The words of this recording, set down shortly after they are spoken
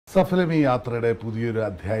സഫലമി യാത്രയുടെ പുതിയൊരു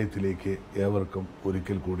അധ്യായത്തിലേക്ക് ഏവർക്കും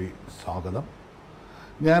ഒരിക്കൽ കൂടി സ്വാഗതം.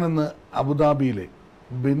 ഞാനിന്ന് അബുദാബിയിലെ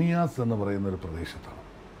ബനിയാസ് എന്ന് പറയുന്ന ഒരു പ്രദേശത്താണ്.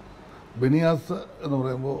 ബനിയാസ് എന്ന്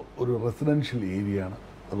പറയുമ്പോൾ ഒരു റെസിഡൻഷ്യൽ ഏരിയയാണ്,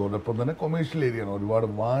 അതോടൊപ്പം തന്നെ കൊമേഴ്ഷ്യൽ ഏരിയയാണ്. ഒരുപാട്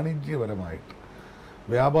വാണിജ്യപരമായിട്ട്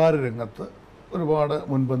വ്യാപാര രംഗത്ത് ഒരുപാട്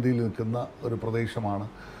മുൻപന്തിയിൽ നിൽക്കുന്ന ഒരു പ്രദേശമാണ്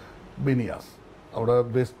ബനിയാസ്. അവിടെ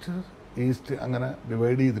വെസ്റ്റ് ഈസ്റ്റ് അങ്ങനെ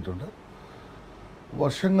ഡിവൈഡ് ചെയ്തിട്ടുണ്ട്.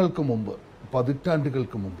 വർഷങ്ങൾക്ക് മുമ്പ്,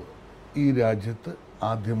 പതിറ്റാണ്ടുകൾക്ക് മുമ്പ് ഈ രാജ്യത്ത്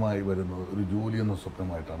ആദ്യമായി വരുന്നത് ഒരു ജോലി എന്ന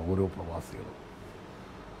സ്വപ്നമായിട്ടാണ് ഓരോ പ്രവാസികളും.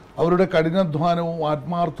 അവരുടെ കഠിനാധ്വാനവും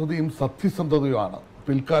ആത്മാർത്ഥതയും സത്യസന്ധതയുമാണ്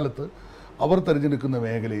പിൽക്കാലത്ത് അവർ തിരഞ്ഞെടുക്കുന്ന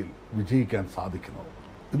മേഖലയിൽ വിജയിക്കാൻ സാധിക്കുന്നത്.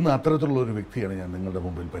 ഇന്ന് അത്തരത്തിലുള്ള ഒരു വ്യക്തിയാണ് ഞാൻ നിങ്ങളുടെ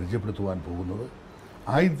മുമ്പിൽ പരിചയപ്പെടുത്തുവാൻ പോകുന്നത്.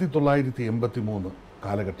 1983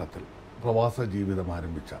 കാലഘട്ടത്തിൽ പ്രവാസ ജീവിതം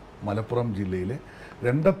ആരംഭിച്ച മലപ്പുറം ജില്ലയിലെ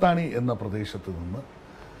രണ്ടത്താണി എന്ന പ്രദേശത്ത് നിന്ന്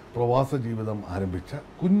പ്രവാസ ജീവിതം ആരംഭിച്ച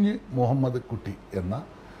കുഞ്ഞ് മുഹമ്മദ് കുട്ടി എന്ന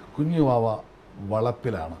കുഞ്ഞുവാവ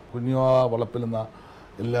വളപ്പിലാണ്. കുഞ്ഞുവാവ വളപ്പിൽ എന്ന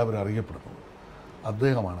എല്ലാവരും അറിയപ്പെടുന്നത്.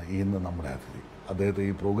 അദ്ദേഹമാണ് ഇന്ന് നമ്മുടെ അതിഥി. അദ്ദേഹത്തെ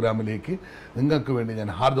ഈ പ്രോഗ്രാമിലേക്ക് നിങ്ങൾക്ക് വേണ്ടി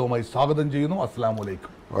ഞാൻ ഹാർദവമായി സ്വാഗതം ചെയ്യുന്നു. അസ്സലാമു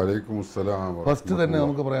അലൈക്കും. വലൈക്കും അസ്സലാം. ഫസ്റ്റ് തന്നെ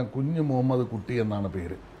നമുക്ക് പറയാം, കുഞ്ഞ് മുഹമ്മദ് കുട്ടി എന്നാണ്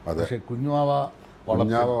പേര്. പക്ഷേ കുഞ്ഞുവാവ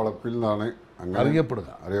വളപ്പിൽ നിന്നാണ് അറിയപ്പെടുക.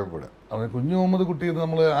 അവൻ കുഞ്ഞു മുഹമ്മദ് കുട്ടി എന്ന്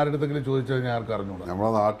നമ്മൾ ആരുടെ അടുത്തെങ്കിലും ചോദിച്ചു കഴിഞ്ഞാൽ ആർക്കും അറിഞ്ഞൂടാ.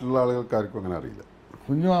 നമ്മുടെ നാട്ടിലുള്ള ആളുകൾക്കാർക്കും അങ്ങനെ അറിയില്ല.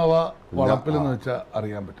 കുഞ്ഞുവാവ വളപ്പിൽ എന്ന് വെച്ചാൽ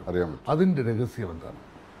അറിയാൻ പറ്റും. അതിന്റെ രഹസ്യം എന്താണ്?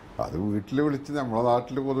 അത് വീട്ടിൽ വിളിച്ച് നമ്മുടെ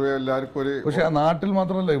നാട്ടിൽ പൊതുവെ എല്ലാവർക്കും ഒരു, പക്ഷെ ആ നാട്ടിൽ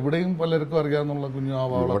മാത്രമല്ല ഇവിടെയും പലർക്കും അറിയാവുന്ന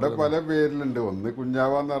കുഞ്ഞുവാവ. ഇവിടെ പല പേരിലുണ്ട്. ഒന്ന്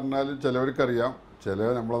കുഞ്ഞാവ എന്ന് പറഞ്ഞാൽ ചിലവർക്കറിയാം, ചില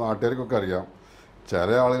നമ്മളെ നാട്ടുകാർക്കൊക്കെ അറിയാം. ചില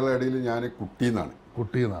ആളുകളുടെ ഇടയിൽ ഞാൻ കുട്ടിന്നാണ്.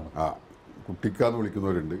 കുട്ടിക്കാന്ന്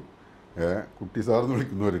വിളിക്കുന്നവരുണ്ട്, കുട്ടി സാറെന്ന്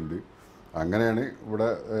വിളിക്കുന്നവരുണ്ട്. അങ്ങനെയാണ്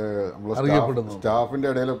ഇവിടെ നമ്മളെ സ്റ്റാഫിന്റെ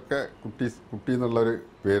ഇടയിലൊക്കെ കുട്ടി എന്നുള്ളൊരു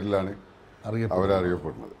പേരിലാണ്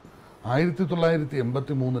അവരറിയപ്പെടുന്നത്.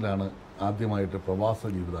 1983 ആദ്യമായിട്ട് പ്രവാസ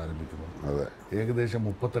ജീവിതം ആരംഭിക്കുന്നത്. അതെ, ഏകദേശം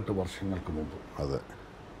 38 വർഷങ്ങൾക്ക് മുമ്പ്. അതെ,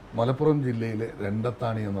 മലപ്പുറം ജില്ലയിലെ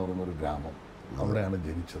രണ്ടത്താണി എന്ന് പറയുന്നൊരു ഗ്രാമം, അവിടെയാണ്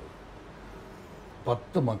ജനിച്ചത്.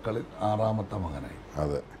 10 മക്കളിൽ 6ാമത്തെ മകനായി.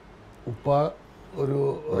 അതെ, ഉപ്പ ഒരു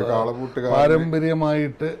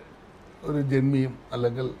പാരമ്പര്യമായിട്ട് ഒരു ജന്മിയും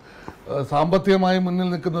അല്ലെങ്കിൽ സാമ്പത്തികമായി മുന്നിൽ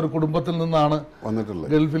നിൽക്കുന്ന ഒരു കുടുംബത്തിൽ നിന്നാണ്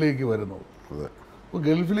വന്നിട്ടുള്ളത് ഗൾഫിലേക്ക് വരുന്നത്. അതെ. അപ്പോൾ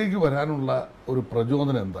ഗൾഫിലേക്ക് വരാനുള്ള ഒരു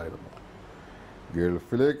പ്രചോദനം എന്തായിരുന്നു?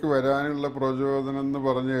 ഗൾഫിലേക്ക് വരാനുള്ള പ്രചോദനം എന്ന്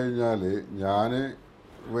പറഞ്ഞു കഴിഞ്ഞാൽ, ഞാൻ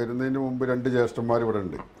വരുന്നതിന് മുമ്പ് 2 ജ്യേഷ്ഠന്മാർ ഇവിടെ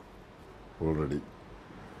ഉണ്ട് ഓൾറെഡി.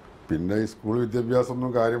 പിന്നെ ഈ സ്കൂൾ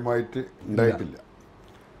വിദ്യാഭ്യാസമൊന്നും കാര്യമായിട്ട് ഉണ്ടായിട്ടില്ല.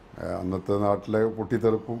 അന്നത്തെ നാട്ടിലെ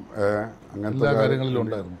പൊട്ടിത്തെറുപ്പും അങ്ങനത്തെ കാര്യങ്ങളിലും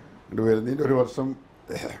ഉണ്ടായിരുന്നു. വരുന്നതിൻ്റെ ഒരു വർഷം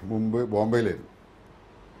മുമ്പ് ബോംബെയിലായിരുന്നു.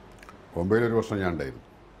 ബോംബെയിൽ ഒരു വർഷം ഞാൻ ഉണ്ടായിരുന്നു.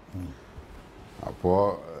 അപ്പോൾ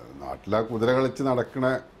നാട്ടിലെ കുതിര കളിച്ച് നടക്കണ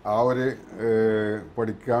ആ ഒരു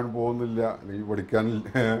പഠിക്കാൻ പോകുന്നില്ല, അല്ലെങ്കിൽ പഠിക്കാൻ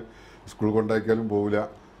സ്കൂൾ കൊണ്ടാക്കിയാലും പോവില്ല,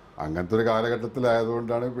 അങ്ങനത്തെ ഒരു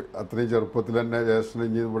കാലഘട്ടത്തിലായതുകൊണ്ടാണ് അത്രയും ചെറുപ്പത്തിൽ തന്നെ ജ്യേഷ്ഠൻ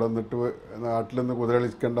ഇനി ഇവിടെ നിന്നിട്ട് നാട്ടിൽ നിന്ന് കുതിര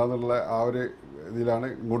കളിക്കണ്ടെന്നുള്ള ആ ഒരു ഇതിലാണ്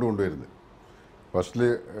ഇങ്ങോട്ട് കൊണ്ടുവരുന്നത്. ഫസ്റ്റിൽ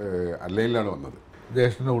അല്ലയിലാണ് വന്നത്.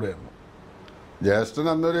 ജ്യേഷ്ഠൻ്റെ കൂടെയായിരുന്നു. ജ്യേഷ്ഠൻ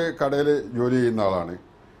അന്നൊരു കടയിൽ ജോലി ചെയ്യുന്ന ആളാണ്.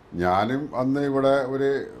 ഞാനും അന്ന് ഇവിടെ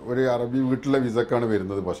ഒരു അറബി വീട്ടിലെ വിസക്കാണ്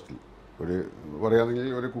വരുന്നത്. ഫസ്റ്റിൽ ഒരു പറയുകയാണെങ്കിൽ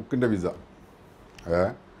ഒരു കുക്കിൻ്റെ വിസ.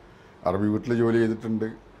 അറബി വീട്ടിൽ ജോലി ചെയ്തിട്ടുണ്ട്,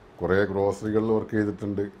 കുറേ ഗ്രോസറികളിൽ വർക്ക്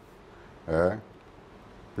ചെയ്തിട്ടുണ്ട്,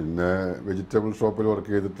 പിന്നെ വെജിറ്റബിൾ ഷോപ്പിൽ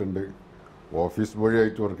വർക്ക് ചെയ്തിട്ടുണ്ട്, ഓഫീസ് ബോയ്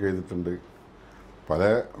ആയിട്ട് വർക്ക് ചെയ്തിട്ടുണ്ട്, പല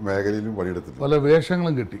മേഖലയിലും പണിയെടുത്തിട്ടുണ്ട്. പല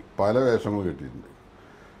വേഷങ്ങളും കിട്ടിയിട്ടുണ്ട്.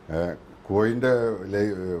 കോയിൻ്റെ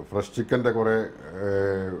ഫ്രഷ് ചിക്കൻ്റെ കുറേ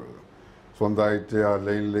സ്വന്തമായിട്ട് ആ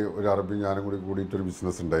ലൈനിൽ ഒരു അറബി ഞാനും കൂടിയിട്ടൊരു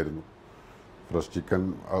ബിസിനസ് ഉണ്ടായിരുന്നു. Fresh chicken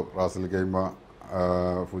Ras al Khaimah,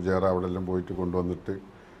 Fujairah അവിടെ എല്ലാം പോയിട്ട് കൊണ്ടുവന്നിട്ട്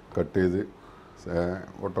കട്ട് ചെയ്ത്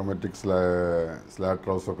ഓട്ടോമാറ്റിക് സ്ലാറ്റർ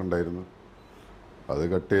ഹൗസൊക്കെ ഉണ്ടായിരുന്നു. അത്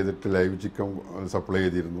കട്ട് ചെയ്തിട്ട് ലൈവ് ചിക്കൻ സപ്ലൈ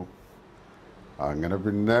ചെയ്തിരുന്നു. അങ്ങനെ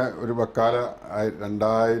പിന്നെ ഒരു ബക്കാല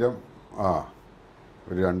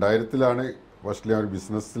 2000-ലാണ് ഫസ്റ്റിൽ ഒരു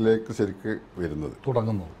ബിസിനസ്സിലേക്ക് ശരിക്ക് വരുന്നത്,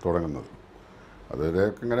 തുടങ്ങുന്നത്.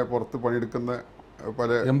 അതുവരെയൊക്കെ ഇങ്ങനെ പുറത്ത് പണിയെടുക്കുന്ന പല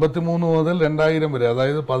 83 മുതൽ 2000 വരെ,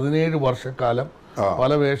 അതായത് 17 വർഷക്കാലം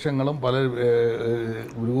പല വേഷങ്ങളും പല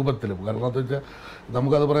രൂപത്തിലും. കാരണം എന്താ വെച്ചാൽ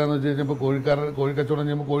നമുക്കത് പറയാന്ന് വെച്ച് കഴിഞ്ഞാൽ ഇപ്പോൾ കോഴിക്കച്ചവടം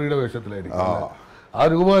ചെയ്യുമ്പോൾ കോഴിയുടെ വേഷത്തിലായിരിക്കും. ആ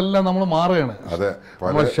രൂപമെല്ലാം നമ്മൾ മാറുകയാണ്,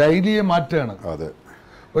 ശൈലിയെ മാറ്റുകയാണ്.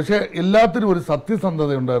 പക്ഷെ എല്ലാത്തിനും ഒരു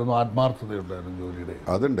സത്യസന്ധത ഉണ്ടായിരുന്നു, ആത്മാർത്ഥതയുണ്ടായിരുന്നു ജോലിയുടെ.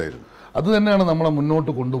 അതുണ്ടായിരുന്നു. അത് തന്നെയാണ് നമ്മളെ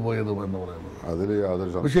മുന്നോട്ട് കൊണ്ടുപോയത് എന്ന് പറയുന്നത്. അതിൽ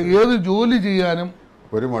പക്ഷെ ഏത് ജോലി ചെയ്യാനും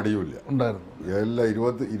ഒരു മടിയുമില്ല ഉണ്ടായിരുന്നു. എല്ലാ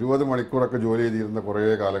 20 മണിക്കൂറൊക്കെ ജോലി ചെയ്തിരുന്ന കുറേ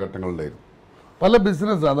കാലഘട്ടങ്ങളുണ്ടായിരുന്നു. പല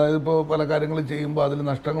ബിസിനസ്, അതായത് ഇപ്പോൾ പല കാര്യങ്ങൾ ചെയ്യുമ്പോൾ അതിൽ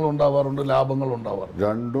നഷ്ടങ്ങൾ ഉണ്ടാവാറുണ്ട്, ലാഭങ്ങൾ ഉണ്ടാവാറുണ്ട്.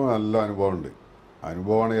 രണ്ടും നല്ല അനുഭവമുണ്ട്.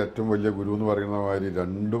 അനുഭവമാണ് ഏറ്റവും വലിയ ഗുരു എന്ന് പറയുന്ന മാതിരി.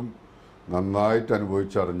 രണ്ടും നന്നായിട്ട്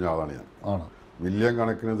അനുഭവിച്ചറിഞ്ഞ ആളാണ് ഞാൻ. മില്യൺ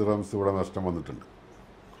കണക്കിന് ദിർഹംസ് ഇവിടെ നഷ്ടം വന്നിട്ടുണ്ട്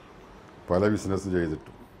പല ബിസിനസ്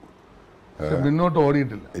ചെയ്തിട്ടും. മുന്നോട്ട്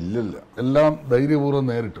ഓടിയിട്ടില്ല. ഇല്ലില്ല, എല്ലാം ധൈര്യപൂർവ്വം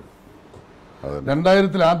നേരിട്ടു.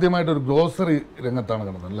 2000 ആദ്യമായിട്ട് ഒരു ഗ്രോസറി രംഗത്താണ്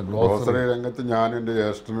കിടന്നത്. ഗ്രോസറി രംഗത്ത് ഞാനും എൻ്റെ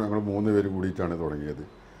ജ്യേഷ്ഠനും ഞങ്ങൾ 3 പേര് കൂടിയിട്ടാണ് തുടങ്ങിയത്.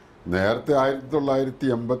 നേരത്തെ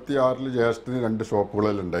 1986 ജ്യേഷ്ഠന് 2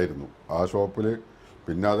 ഷോപ്പുകളിൽ ഉണ്ടായിരുന്നു. ആ ഷോപ്പിൽ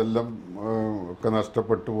പിന്നെ അതെല്ലാം ഒക്കെ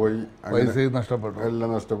നഷ്ടപ്പെട്ടു പോയി, എല്ലാം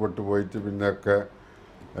നഷ്ടപ്പെട്ടു പോയിട്ട് പിന്നെയൊക്കെ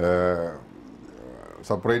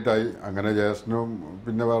സെപ്പറേറ്റായി. അങ്ങനെ ജ്യേഷ്ഠനും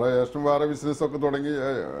പിന്നെ ജ്യേഷ്ഠനും വേറെ ബിസിനസ്സൊക്കെ തുടങ്ങി.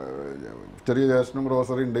 ചെറിയ ജ്യേഷ്ഠനും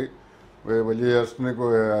ഗ്രോസറി ഉണ്ട്, വലിയ ജ്യേഷ്ഠന്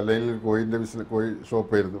അല്ലെങ്കിൽ കോഴിൻ്റെ കോഴി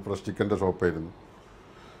ഷോപ്പായിരുന്നു, ഫ്രഷ് ചിക്കൻ്റെ ഷോപ്പായിരുന്നു.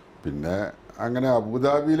 പിന്നെ അങ്ങനെ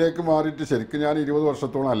അബുദാബിയിലേക്ക് മാറിയിട്ട് ശരിക്കും ഞാൻ 20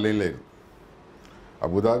 വർഷത്തോളം അല്ലയിലായിരുന്നു.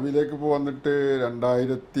 അബുദാബിയിലേക്ക് ഇപ്പോൾ വന്നിട്ട്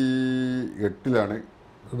 2008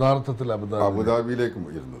 യഥാർത്ഥത്തിൽ അബുദാബിയിലേക്ക്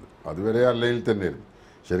ഇരുന്നത്. അതുവരെ അല്ലയിൽ തന്നെയായിരുന്നു.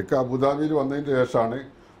 ശരിക്കും അബുദാബിയിൽ വന്നതിന് ശേഷമാണ്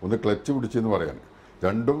ഒന്ന് ക്ലച്ച് പിടിച്ചെന്ന് പറയാൻ.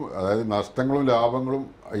 രണ്ടും, അതായത് നഷ്ടങ്ങളും ലാഭങ്ങളും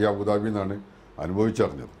ഈ അബുദാബിയിൽ നിന്നാണ്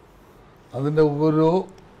അനുഭവിച്ചറിഞ്ഞത്. അതിൻ്റെ ഓരോ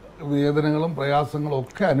വേദനകളും പ്രയാസങ്ങളും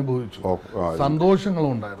ഒക്കെ അനുഭവിച്ചു, സന്തോഷങ്ങളും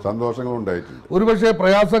ഉണ്ടായിട്ടുണ്ട്. ഒരുപക്ഷെ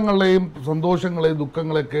പ്രയാസങ്ങളെയും സന്തോഷങ്ങളെയും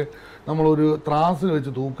ദുഃഖങ്ങളെയൊക്കെ നമ്മളൊരു ത്രാസിൽ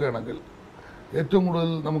വെച്ച് തൂക്കുകയാണെങ്കിൽ ഏറ്റവും കൂടുതൽ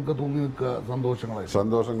നമുക്ക് തൂങ്ങി നിൽക്കുക സന്തോഷങ്ങൾ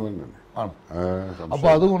തന്നെയാണ്. ആണ്. അപ്പൊ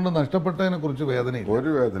അതുകൊണ്ട് നഷ്ടപ്പെട്ടതിനെ കുറിച്ച് വേദനയില്ല, ഒരു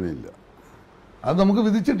വേദനയില്ല. അത് നമുക്ക്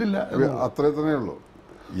വിധിച്ചിട്ടില്ല, അത്രേ തന്നെ ഉള്ളൂ.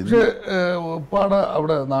 പക്ഷേ ഉപ്പാടെ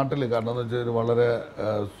അവിടെ നാട്ടിൽ കാരണം എന്ന് വെച്ചാൽ വളരെ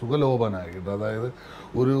സുഖലോഭനായിട്ട്, അതായത്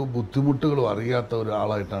ഒരു ബുദ്ധിമുട്ടുകളും അറിയാത്ത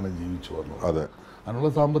ഒരാളായിട്ടാണ് ജീവിച്ചു വന്നത്. അതെ, അതിനുള്ള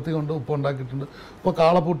സാമ്പത്തികം കൊണ്ട് ഉപ്പ് ഉണ്ടാക്കിയിട്ടുണ്ട്. ഇപ്പോൾ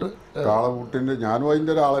കാളപൂട്ടിൻ്റെ ഞാനും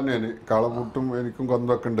അതിൻ്റെ ഒരാൾ തന്നെയാണ്. കാളപൂട്ടും എനിക്കും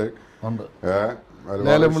കൊന്തൊക്കെ ഉണ്ട്.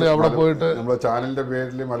 അവിടെ പോയിട്ട് നമ്മുടെ ചാനലിന്റെ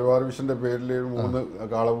പേരിൽ, മലബാർ വിഷന്റെ പേരിൽ 3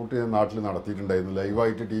 കാളപൂട്ട് നാട്ടിൽ നടത്തിയിട്ടുണ്ടായിരുന്നു.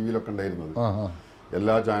 ലൈവായിട്ട് TV യിലൊക്കെ ഉണ്ടായിരുന്നത്.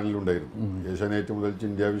 എല്ലാ ചാനലിലും ഉണ്ടായിരുന്നു. ഏഷ്യാനെറ്റ് മുതൽ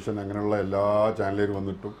ഇന്ത്യ വിഷൻ അങ്ങനെയുള്ള എല്ലാ ചാനലിലും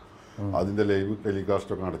വന്നിട്ടും അതിന്റെ ലൈവ്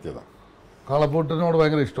ടെലികാസ്റ്റൊക്കെ നടത്തിയതാണ്. കാളപൂട്ടിനോട്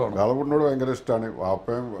ഭയങ്കര ഇഷ്ടമാണ്. കാളപൂട്ടിനോട് ഭയങ്കര ഇഷ്ടമാണ്.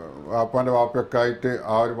 വാപ്പാന്റെ വാപ്പയൊക്കെ ആയിട്ട്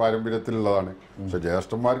ആ ഒരു പാരമ്പര്യത്തിലുള്ളതാണ്. പക്ഷെ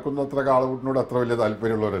ജ്യേഷ്ഠന്മാർക്കൊന്നും അത്ര കാളപൂട്ടിനോട് അത്ര വലിയ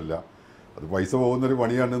താല്പര്യമുള്ളവരല്ല. അത് പൈസ പോകുന്നൊരു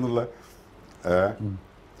പണിയാണെന്നുള്ള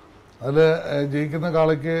അതിൽ ജയിക്കുന്ന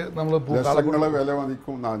കാളയ്ക്ക് നമ്മൾ ലക്ഷങ്ങളെ വില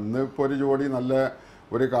മതിക്കും. ഇന്നിപ്പോൾ ഒരു ജോഡി നല്ല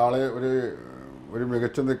ഒരു കാളയെ ഒരു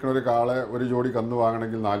മികച്ച നിൽക്കുന്ന ഒരു കാളെ ഒരു ജോഡി കന്ന്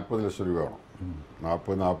വാങ്ങണമെങ്കിൽ 40 ലക്ഷം രൂപ വേണം.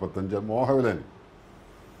 40-45 മോഹവിലന്.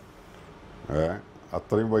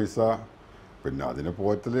 അത്രയും പൈസ. പിന്നെ അതിന്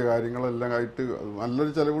പോറ്റല് കാര്യങ്ങളെല്ലാം ആയിട്ട്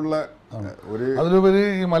നല്ലൊരു ചെലവുള്ള ഒരു. അതിലുപരി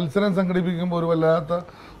ഈ മത്സരം സംഘടിപ്പിക്കുമ്പോൾ ഒരു വല്ലാത്ത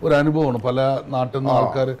ഒരു അനുഭവമാണ്. പല നാട്ടിൽ നിന്ന്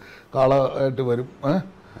ആൾക്കാർ കാള ആയിട്ട് വരും.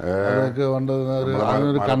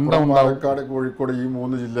 പാലക്കാട്, കോഴിക്കോട് ഈ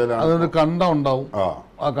 3 ജില്ലയിലാണ് അതൊരു കണ്ടം ഉണ്ടാവും.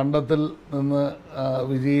 ആ കണ്ടത്തിൽ നിന്ന്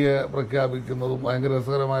വിജയെ പ്രഖ്യാപിക്കുന്നതും ഭയങ്കര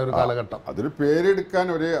രസകരമായ ഒരു കാലഘട്ടം. അതൊരു പേരെടുക്കാൻ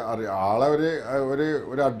ആളെ ഒരു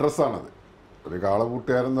അഡ്രസ്സാണത്. ഒരു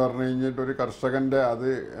കാളപൂട്ടുകാരെന്ന് പറഞ്ഞു കഴിഞ്ഞിട്ട് ഒരു കർഷകന്റെ അത്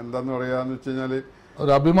എന്താന്ന് പറയാന്ന് വെച്ച് കഴിഞ്ഞാല്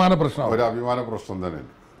ഒരു അഭിമാന പ്രശ്നം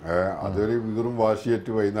തന്നെയാണ്. അതൊരു വീറും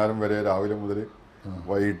വാശിയേറ്റ് വൈകുന്നേരം വരെ, രാവിലെ മുതൽ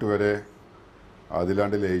വൈകിട്ട് വരെ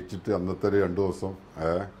അതിലാണ്ട് ലയിച്ചിട്ട് അന്നത്തെ 2 ദിവസം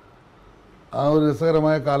ആ ഒരു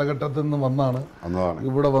രസകരമായ കാലഘട്ടത്തിൽ നിന്ന് വന്നാണ്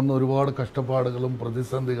ഇവിടെ വന്ന് ഒരുപാട് കഷ്ടപ്പാടുകളും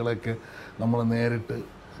പ്രതിസന്ധികളൊക്കെ നമ്മൾ നേരിട്ട്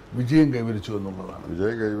വിജയം കൈവരിച്ചു എന്നുള്ളതാണ്.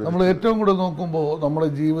 നമ്മൾ ഏറ്റവും കൂടുതൽ നോക്കുമ്പോൾ നമ്മുടെ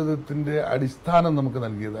ജീവിതത്തിൻ്റെ അടിസ്ഥാനം നമുക്ക്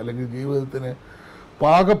നൽകിയത്, അല്ലെങ്കിൽ ജീവിതത്തിനെ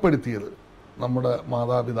പാകപ്പെടുത്തിയത് നമ്മുടെ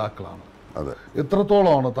മാതാപിതാക്കളാണ്.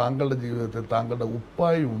 എത്രത്തോളമാണ് താങ്കളുടെ ജീവിതത്തിൽ താങ്കളുടെ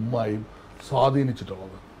ഉപ്പായും ഉമ്മായും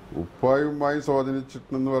സ്വാധീനിച്ചിട്ടുള്ളത്? ഉപ്പായുമായി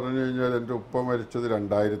സ്വാധീനിച്ചിട്ടെന്ന് പറഞ്ഞു കഴിഞ്ഞാൽ എൻ്റെ ഉപ്പ മരിച്ചത്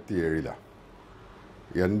 2007.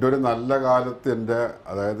 എൻ്റെ ഒരു നല്ല കാലത്ത്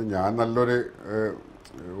അതായത് ഞാൻ നല്ലൊരു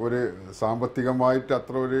സാമ്പത്തികമായിട്ട്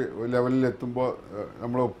അത്ര ഒരു ലെവലിൽ എത്തുമ്പോൾ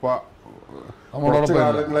നമ്മളെ ഉപ്പ കുറച്ച്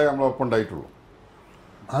കാലങ്ങളെ നമ്മളൊപ്പം ഉണ്ടായിട്ടുള്ളൂ.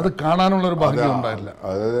 അത് കാണാനുള്ളൊരു ഭാഗ്യം ഉണ്ടായില്ല.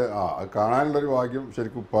 അതായത് കാണാനുള്ളൊരു ഭാഗ്യം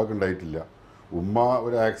ശരിക്കും ഉപ്പാക്ക് ഉണ്ടായിട്ടില്ല. ഉമ്മ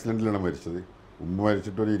ഒരു ആക്സിഡൻറ്റിലാണ് മരിച്ചത്. ഉമ്മ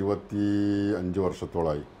മരിച്ചിട്ട് ഒരു 25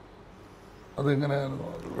 വർഷത്തോളമായി.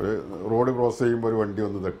 ഒരു റോഡ് ക്രോസ് ചെയ്യുമ്പോൾ ഒരു വണ്ടി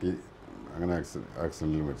വന്ന് തട്ടി അങ്ങനെ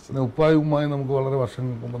ആക്സിഡന്റിൽ മരിച്ചത്. ഉപ്പായും ഉമ്മായും നമുക്ക് വളരെ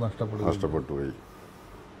വർഷങ്ങൾക്ക് മുമ്പ് നഷ്ടപ്പെട്ടു പോയി.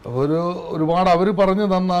 ഒരുപാട് അവർ പറഞ്ഞു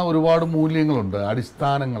തന്ന ഒരുപാട് മൂല്യങ്ങളുണ്ട്,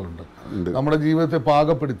 അടിസ്ഥാനങ്ങളുണ്ട് നമ്മുടെ ജീവിതത്തെ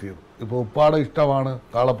പാകപ്പെടുത്തിയത്. ഇപ്പോൾ ഉപ്പാടെ ഇഷ്ടമാണ്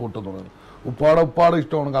കാളപ്പൂട്ട് എന്നുള്ളത്, ഉപ്പാടെ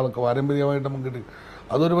ഇഷ്ടമാണ് കാളക്ക് പാരമ്പര്യമായിട്ട് നമുക്ക് കിട്ടി.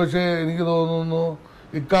 അതൊരു പക്ഷേ എനിക്ക് തോന്നുന്നു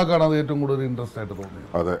ഇക്കാക്കാണ് അത് ഏറ്റവും കൂടുതൽ ഇൻട്രസ്റ്റ് ആയിട്ട് തോന്നിയത്.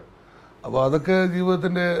 അതെ. അപ്പോൾ അതൊക്കെ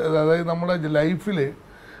ജീവിതത്തിൻ്റെ, അതായത് നമ്മുടെ ലൈഫിൽ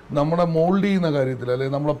നമ്മളെ മോൾഡ് ചെയ്യുന്ന കാര്യത്തിൽ,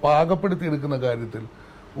 അല്ലെങ്കിൽ നമ്മളെ പാകപ്പെടുത്തി എടുക്കുന്ന കാര്യത്തിൽ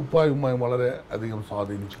ഉപ്പായും ഉമ്മായും വളരെ അധികം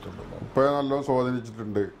സ്വാധീനിച്ചിട്ടുണ്ട്. ഉപ്പയെ നല്ലോണം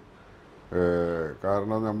സ്വാധീനിച്ചിട്ടുണ്ട്.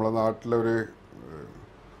 കാരണം നമ്മളെ നാട്ടിലൊരു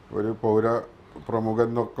പൗര പ്രമുഖൻ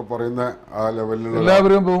എന്നൊക്കെ പറയുന്ന ആ ലെവലിലുള്ള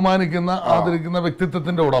എല്ലാവരും ബഹുമാനിക്കുന്ന ആദരിക്കുന്ന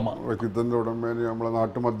വ്യക്തിത്വത്തിന്റെ ഉടമേന് നമ്മളെ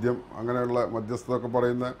നാട്ടുമദ്യം അങ്ങനെയുള്ള മധ്യസ്ഥതൊക്കെ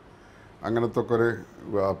പറയുന്ന അങ്ങനത്തെ ഒക്കെ ഒരു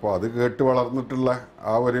അപ്പോൾ അത് കേട്ട് വളർന്നിട്ടുള്ള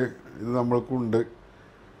ആ ഒരു ഇത് നമ്മൾക്കുണ്ട്.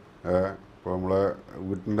 ഇപ്പോൾ നമ്മളെ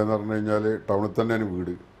വീട്ടിൻ്റെ എന്ന് പറഞ്ഞു കഴിഞ്ഞാൽ ടൗണിൽ തന്നെയാണ്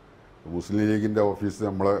വീട്. മുസ്ലിം ലീഗിൻ്റെ ഓഫീസ്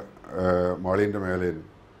നമ്മളെ മാളീൻ്റെ മേലെയായിരുന്നു.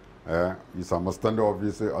 ഈ സമസ്തൻ്റെ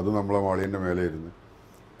ഓഫീസ് അത് നമ്മളെ മാളീൻ്റെ മേലെയായിരുന്നു.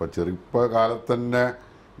 അപ്പോൾ ചെറുപ്പകാലത്ത് തന്നെ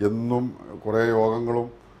എന്നും കുറേ യോഗങ്ങളും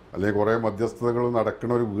അല്ലെങ്കിൽ കുറേ മധ്യസ്ഥതകളും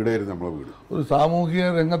നടക്കുന്ന ഒരു വീടായിരുന്നു നമ്മളെ വീട്. ഒരു സാമൂഹിക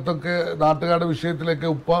രംഗത്തൊക്കെ നാട്ടുകാരുടെ വിഷയത്തിലൊക്കെ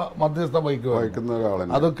ഉപ്പ മധ്യസ്ഥ വഹിക്കുന്ന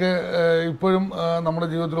ഒരാളാണ്. അതൊക്കെ ഇപ്പോഴും നമ്മുടെ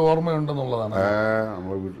ജീവിതത്തിൽ ഓർമ്മയുണ്ടെന്നുള്ളതാണ്.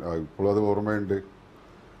 നമ്മളെ ഇപ്പോഴും അത് ഓർമ്മയുണ്ട്.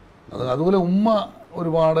 അതുപോലെ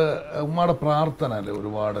ഒരുപാട് ഉമ്മയുടെ പ്രാർത്ഥന അല്ലേ,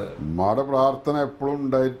 ഒരുപാട് ഉമ്മയുടെ പ്രാർത്ഥന എപ്പോഴും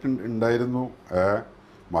ഉണ്ടായിരുന്നു.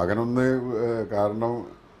 മകനൊന്ന് കാരണം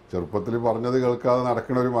ചെറുപ്പത്തിൽ പറഞ്ഞത് കേൾക്കാതെ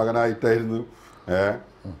നടക്കുന്ന ഒരു മകനായിട്ടായിരുന്നു.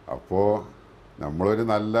 അപ്പോൾ നമ്മളൊരു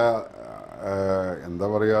നല്ല എന്താ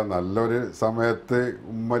പറയുക, നല്ലൊരു സമയത്ത്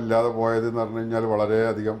ഉമ്മ ഇല്ലാതെ പോയത് എന്ന് പറഞ്ഞു കഴിഞ്ഞാൽ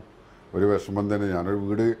വളരെയധികം ഒരു വിഷമം തന്നെ. ഞാനൊരു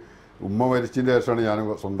വീട് ഉമ്മ മരിച്ചതിന് ശേഷമാണ് ഞാൻ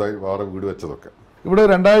സ്വന്തമായി വേറെ വീട് വെച്ചതൊക്കെ. ഇവിടെ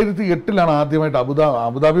 2008 ആദ്യമായിട്ട്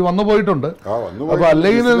അബുദാബി വന്നു പോയിട്ടുണ്ട്. അപ്പോൾ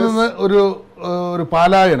അല്ലെങ്കിൽ നിന്ന് ഒരു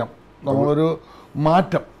പാലായനം, നമ്മളൊരു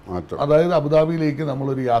മാറ്റം, അതായത് അബുദാബിയിലേക്ക്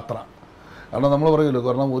നമ്മളൊരു യാത്ര. കാരണം നമ്മൾ പറയുമല്ലോ,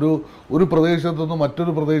 കാരണം ഒരു പ്രദേശത്തു നിന്ന്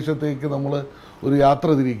മറ്റൊരു പ്രദേശത്തേക്ക് നമ്മൾ ഒരു യാത്ര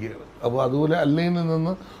തിരിക്കുകയാണ്. അപ്പോൾ അതുപോലെ അല്ലെങ്കിൽ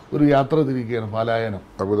നിന്ന് ഒരു യാത്ര തിരിക്കുകയാണ്, പാലായനം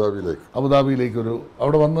അബുദാബിയിലേക്ക്.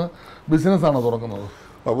 അവിടെ വന്ന് ബിസിനസ്സാണ് തുറക്കുന്നത്.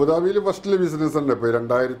 അബുദാബിയിൽ ഫസ്റ്റിൽ ബിസിനസ് ഉണ്ട്. ഇപ്പോൾ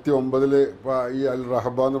 2009 ഈ അൽ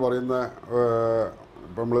റഹബ എന്ന് പറയുന്ന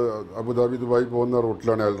ഇപ്പം നമ്മൾ അബുദാബി ദുബായ് പോകുന്ന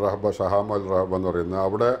റൂട്ടിലാണ് അൽ റഹബ, ഷഹാമ അൽ റഹബ എന്ന് പറയുന്നത്.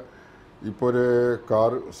 അവിടെ ഇപ്പോൾ ഒരു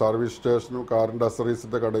കാർ സർവീസ് സ്റ്റേഷനും കാറിൻ്റെ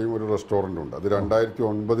അസറീസിൻ്റെ കടയും ഒരു റെസ്റ്റോറൻറ്റും ഉണ്ട്. അത്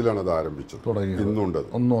 2009 അത് ആരംഭിച്ചത്.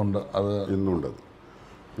 ഇന്നുണ്ടത്.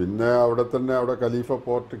 പിന്നെ അവിടെ തന്നെ ഖലീഫ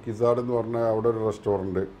പോർട്ട് കിസാഡ് എന്ന് പറഞ്ഞാൽ അവിടെ ഒരു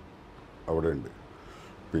റെസ്റ്റോറൻറ്റ് അവിടെ ഉണ്ട്.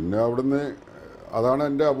 പിന്നെ അവിടുന്ന് അതാണ്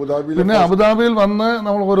എൻ്റെ അബുദാബിയിൽ. പിന്നെ അബുദാബിയിൽ വന്ന്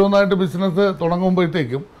നമ്മൾ ഓരോന്നായിട്ട് ബിസിനസ്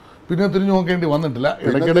തുടങ്ങുമ്പോഴത്തേക്കും പിന്നെ തിരിഞ്ഞു നോക്കേണ്ടി വന്നിട്ടില്ല.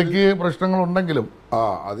 ഇടയ്ക്കിടയ്ക്ക് പ്രശ്നങ്ങളുണ്ടെങ്കിലും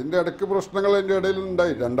അതിൻ്റെ ഇടയ്ക്ക് പ്രശ്നങ്ങൾ എൻ്റെ ഇടയിൽ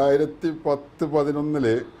ഉണ്ടായി.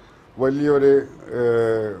 2010-11 വലിയൊരു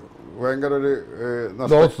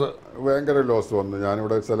ഭയങ്കര ലോസ് വന്നു.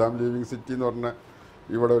 ഞാനിവിടെ സലാം ലിവിങ് സിറ്റി എന്ന് പറഞ്ഞ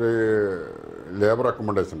ഇവിടെ ഒരു ലേബർ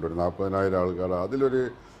അക്കോമഡേഷൻ ഉണ്ട്, ഒരു 40,000 ആൾക്കാർ. അതിലൊരു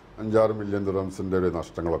 5-6 മില്യൺ ദിർഹംസിൻ്റെ ഒരു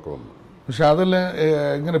നഷ്ടങ്ങളൊക്കെ വന്നു. പക്ഷെ അതെല്ലാം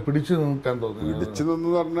എങ്ങനെ പിടിച്ചു നിൽക്കാൻ തോന്നി? പിടിച്ചു നിന്ന്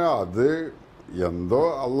പറഞ്ഞാൽ അത് എന്തോ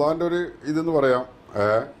അള്ളാൻ്റെ ഒരു ഇതെന്ന് പറയാം.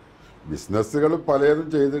 ബിസിനസ്സുകൾ പലതും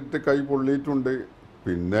ചെയ്തിട്ട് കൈ പൊള്ളിയിട്ടുണ്ട്.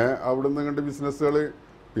 പിന്നെ അവിടുന്ന് കണ്ട് ബിസിനസ്സുകൾ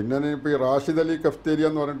പിന്നെ ഇപ്പോൾ ഈ റാഷിദ് അലി കഫ്തേരിയ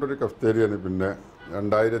എന്ന് പറഞ്ഞിട്ടൊരു കഫ്തേരിയാണ് പിന്നെ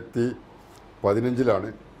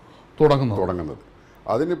 2015 തുടങ്ങുന്നത്.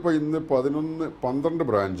 അതിനിപ്പോൾ ഇന്ന് 12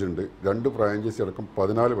 ബ്രാഞ്ചുണ്ട്. 2 ഫ്രാഞ്ചൈസി അടക്കം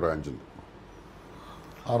 14 ബ്രാഞ്ചുണ്ട്.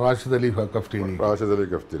 റാഷിദ് അലി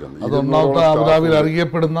കഫ്തേരിയ അബുദാബിയിൽ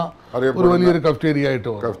അറിയപ്പെടുന്ന ഒരു വലിയൊരു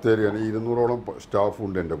കഫ്തേരിയാണ്. 200ഓളം സ്റ്റാഫും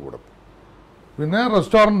ഉണ്ട് എൻ്റെ കൂടെ. പിന്നെ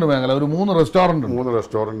റെസ്റ്റോറൻറ്റ് മേഖല ഒരു 3 റെസ്റ്റോറൻറ്റ്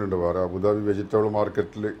ഉണ്ട് വേറെ. അബുദാബി വെജിറ്റബിൾ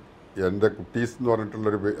മാർക്കറ്റിൽ എൻ്റെ കുട്ടീസ് എന്ന്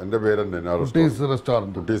പറഞ്ഞിട്ടുള്ളൊരു എൻ്റെ പേര് തന്നെ കുട്ടീസ്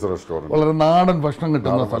റെസ്റ്റോറൻറ്റ്. വളരെ നാടൻ ഭക്ഷണം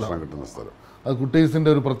കിട്ടുന്ന സ്ഥലം. അത് കുട്ടീസിൻ്റെ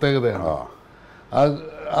ഒരു പ്രത്യേകതയാണ്.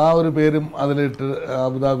 ആ ഒരു പേരും അതിലിട്ട്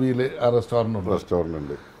അബുദാബിയിൽ ആ റെസ്റ്റോറൻറ്റ്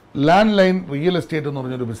ഉണ്ട്. ലാൻഡ് ലൈൻ റിയൽ എസ്റ്റേറ്റ് എന്ന്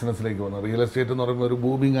പറഞ്ഞൊരു ബിസിനസ്സിലേക്ക് വന്നു. റിയൽ എസ്റ്റേറ്റ് എന്ന് പറയുമ്പോൾ ഒരു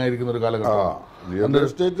ബൂമിംഗ് ആയിരിക്കുന്ന ഒരു കാലഘട്ടം. റിയൽ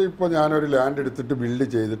എസ്റ്റേറ്റ് ഇപ്പോൾ ഞാനൊരു ലാൻഡ് എടുത്തിട്ട് ബിൽഡ്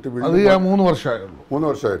ചെയ്തിട്ട് അത് 3 വർഷമായിട്ടുള്ളൂ.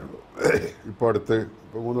 ഇപ്പോൾ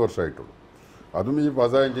 3 വർഷമായിട്ടുള്ളൂ. അതും ഈ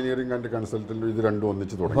ഫസ എഞ്ചിനീയറിംഗ് ആൻഡ് കൺസൾട്ടന്റ് ഇത് രണ്ടും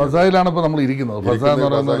ഒന്നിച്ച് തുടങ്ങി. ഫസയിലാണ് ഇപ്പോൾ നമ്മൾ ഇരിക്കുന്നത്. ഫസ എന്ന്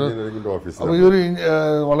പറയുന്നത് അപ്പോൾ ഈ ഒരു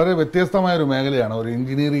വളരെ വ്യത്യസ്തമായ ഒരു മേഖലയാണ്, ഒരു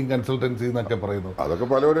എഞ്ചിനീയറിംഗ് കൺസൾട്ടൻസി എന്നൊക്കെ പറയുന്നത്. അതൊക്കെ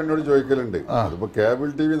പലരും എന്നോട് ചോദിക്കലുണ്ട്. അതിപ്പോൾ കേബിൾ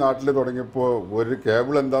TV നാട്ടിൽ തുടങ്ങിയപ്പോൾ ഒരു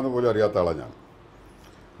കേബിൾ എന്താണെന്ന് പോലും അറിയാത്ത ആളാണ് ഞാൻ.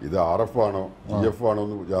 ഇത് RF ആണോ GF ആണോ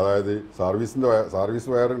എന്ന്, അതായത് സർവീസ്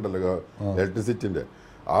വയർ ഉണ്ടല്ലോ ഇലക്ട്രിസിറ്റിൻ്റെ,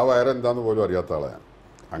 ആ വയർ എന്താണെന്ന് പോലും അറിയാത്ത ആളാണ് ഞാൻ.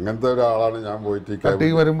 അങ്ങനത്തെ ഒരാളാണ് ഞാൻ പോയിട്ട്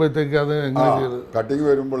കട്ടിങ്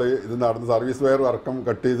വരുമ്പോൾ ഇത് നടന്ന് സർവീസ് വയർ വർക്കം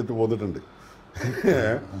കട്ട് ചെയ്തിട്ട് പോന്നിട്ടുണ്ട്.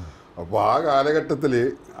 അപ്പോൾ ആ കാലഘട്ടത്തിൽ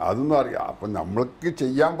അതൊന്നും അറിയാം. അപ്പം നമ്മൾക്ക്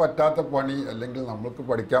ചെയ്യാൻ പറ്റാത്ത പണി അല്ലെങ്കിൽ നമ്മൾക്ക്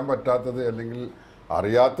പഠിക്കാൻ പറ്റാത്തത് അല്ലെങ്കിൽ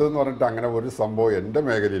അറിയാത്തതെന്ന് പറഞ്ഞിട്ട് അങ്ങനെ ഒരു സംഭവം എൻ്റെ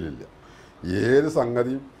മേഖലയിലില്ല. ഏത്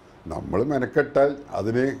സംഗതിയും നമ്മൾ മെനക്കെട്ടാൽ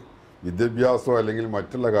അതിന് വിദ്യാഭ്യാസമോ അല്ലെങ്കിൽ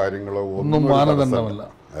മറ്റുള്ള കാര്യങ്ങളോ ഒന്നും മാനദണ്ഡമല്ല,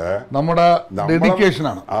 നമ്മുടെ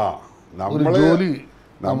ഡെഡിക്കേഷനാണ്.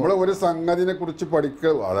 നമ്മൾ ഒരു സംഗതിനെ കുറിച്ച്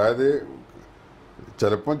പഠിക്കുക, അതായത്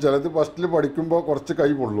ചിലപ്പം ചിലത് ഫസ്റ്റിൽ പഠിക്കുമ്പോൾ കുറച്ച് കൈ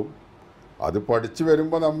പൊള്ളും. അത് പഠിച്ചു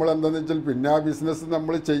വരുമ്പോൾ നമ്മൾ എന്താണെന്ന് വെച്ചാൽ പിന്നെ ആ ബിസിനസ്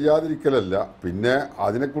നമ്മൾ ചെയ്യാതിരിക്കലല്ല, പിന്നെ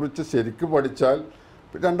അതിനെക്കുറിച്ച് ശരിക്കും പഠിച്ചാൽ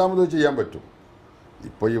രണ്ടാമത് ചെയ്യാൻ പറ്റും.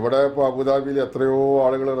 ഇപ്പോൾ ഇവിടെ ഇപ്പോൾ അബുദാബിയിൽ എത്രയോ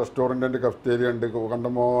ആളുകൾ റെസ്റ്റോറൻറ്റ് കഫ്തേരിയ ഉണ്ട്,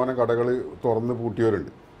 കണ്ടമാനം കടകൾ തുറന്ന്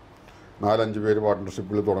പൂട്ടിയവരുണ്ട്. 4-5 പേര്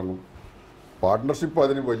പാർട്ട്ണർഷിപ്പിൽ തുടങ്ങും. പാർട്ട്ണർഷിപ്പ്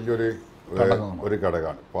അതിന് വലിയൊരു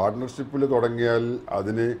ഘടകമാണ്. പാർട്ട്ണർഷിപ്പിൽ തുടങ്ങിയാൽ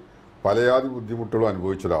അതിന് പലയാതി ബുദ്ധിമുട്ടുകളും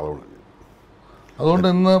അനുഭവിച്ച ഒരാളാണ്. അതുകൊണ്ട്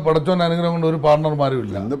ഇന്ന് പടച്ചോൻ അനുഗ്രഹം കൊണ്ട് ഒരു പാർട്ണർമാരും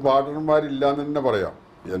ഇല്ല. ഇന്ന് പാർട്ണർമാരില്ല എന്ന് തന്നെ പറയാം.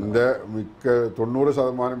 എൻ്റെ മിക്ക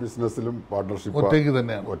 90% ബിസിനസ്സിലും പാർട്ണർഷിപ്പ് ഒറ്റയ്ക്ക്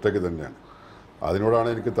തന്നെയാണ്. അതിനോടാണ്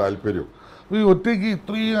എനിക്ക് താല്പര്യം. ഈ ഒറ്റയ്ക്ക്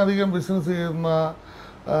ഇത്രയും അധികം ബിസിനസ് ചെയ്യുന്ന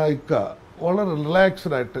ഇക്ക വളരെ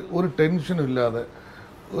റിലാക്സ്ഡ് ആയിട്ട് ഒരു ടെൻഷനും ഇല്ലാതെ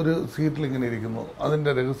ഒരു സീറ്റിൽ ഇങ്ങനെ ഇരിക്കുന്നു,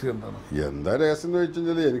 അതിൻ്റെ രഹസ്യം എന്താണ്? എന്താ രഹസ്യം എന്ന് വെച്ച്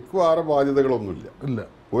കഴിഞ്ഞാൽ എനിക്ക് വേറെ ബാധ്യതകളൊന്നുമില്ല,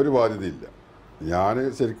 ഒരു ബാധ്യതയില്ല. ഞാൻ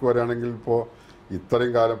ശരിക്കും പറയുകയാണെങ്കിൽ ഇപ്പോൾ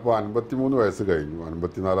ഇത്രയും കാലം ഇപ്പോൾ 53 വയസ്സ് കഴിഞ്ഞു,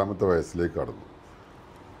 54ാമത്തെ വയസ്സിലേക്ക് കടന്നു.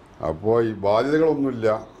 അപ്പോൾ ഈ ബാധ്യതകളൊന്നുമില്ല,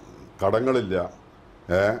 കടങ്ങളില്ല.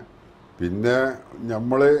 പിന്നെ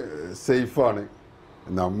നമ്മൾ സേഫാണ്.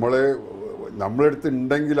 നമ്മളെടുത്ത്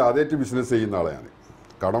ഉണ്ടെങ്കിൽ ആദ്യമായിട്ട് ബിസിനസ് ചെയ്യുന്ന ആളെയാണ്.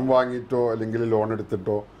 കടം വാങ്ങിയിട്ടോ അല്ലെങ്കിൽ ലോൺ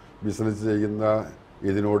എടുത്തിട്ടോ ബിസിനസ് ചെയ്യുന്ന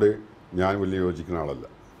ഇതിനോട് ഞാൻ വലിയ യോജിക്കുന്ന ആളല്ല.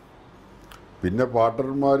 പിന്നെ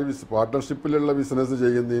പാർട്ട്ണർഷിപ്പിലുള്ള ബിസിനസ്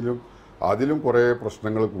ചെയ്യുന്നതിലും അതിലും കുറേ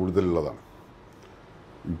പ്രശ്നങ്ങൾ കൂടുതലുള്ളതാണ്.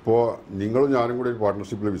 ഇപ്പോൾ നിങ്ങളും ഞാനും കൂടി ഒരു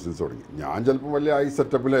പാർട്ട്ണർഷിപ്പിൽ ബിസിനസ് തുടങ്ങി. ഞാൻ ചിലപ്പോൾ വലിയ ഹൈ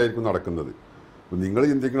സെറ്റപ്പിലായിരിക്കും നടക്കുന്നത്. അപ്പോൾ നിങ്ങൾ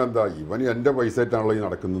ചിന്തിക്കണം എന്താ, ഇവൻ എൻ്റെ പൈസ ആയിട്ടാണല്ലോ ഈ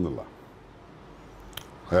നടക്കുന്നുള്ള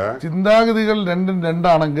ചിന്താഗതികൾ രണ്ടും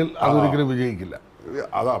രണ്ടാണെങ്കിൽ അതൊരിക്കലും വിജയിക്കില്ല.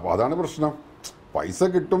 അതാണ് പ്രശ്നം. പൈസ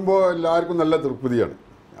കിട്ടുമ്പോൾ എല്ലാവർക്കും നല്ല തൃപ്തിയാണ്.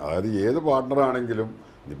 അതായത് ഏത് പാർട്ട്ണറാണെങ്കിലും,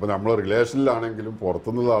 ഇപ്പോൾ നമ്മൾ റിലേഷനിലാണെങ്കിലും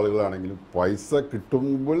പുറത്തുനിന്നുള്ള ആളുകളാണെങ്കിലും പൈസ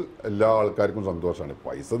കിട്ടുമ്പോൾ എല്ലാ ആൾക്കാർക്കും സന്തോഷമാണ്.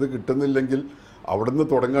 പൈസ അത് കിട്ടുന്നില്ലെങ്കിൽ അവിടെ നിന്ന്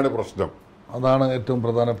തുടങ്ങുകയാണ് പ്രശ്നം. അതാണ് ഏറ്റവും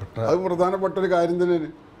പ്രധാനപ്പെട്ട ഒരു കാര്യം തന്നെയാണ്.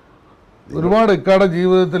 ഒരുപാട് ഇക്കാടെ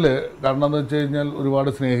ജീവിതത്തിൽ കാരണം എന്ന് വെച്ച് കഴിഞ്ഞാൽ ഒരുപാട്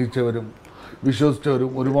സ്നേഹിച്ചവരും വിശ്വസിച്ചവരും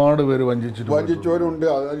ഒരുപാട് പേര് വഞ്ചിച്ചവരുണ്ട്,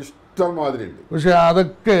 അത് ഇഷ്ടം മാതിരി ഉണ്ട്. പക്ഷെ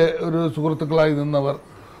അതൊക്കെ ഒരു സുഹൃത്തുക്കളായി നിന്നവർ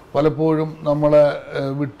പലപ്പോഴും നമ്മളെ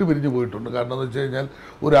വിട്ടുപിരിഞ്ഞു പോയിട്ടുണ്ട്. കാരണം എന്ന് വെച്ച് കഴിഞ്ഞാൽ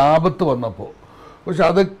ഒരു ആപത്ത് വന്നപ്പോൾ, പക്ഷെ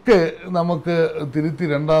അതൊക്കെ നമുക്ക് തിരുത്തി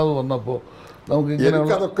രണ്ടാമത് വന്നപ്പോൾ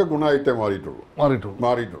നമുക്ക് അതൊക്കെ ഗുണമായിട്ടേ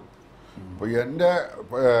മാറിയിട്ടുള്ളൂ. അപ്പോൾ എൻ്റെ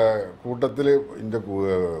കൂട്ടത്തിൽ എൻ്റെ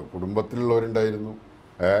കുടുംബത്തിലുള്ളവരുണ്ടായിരുന്നു,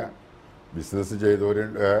 ബിസിനസ്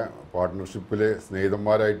ചെയ്തവരുണ്ട്, പാർട്ട്ണർഷിപ്പിൽ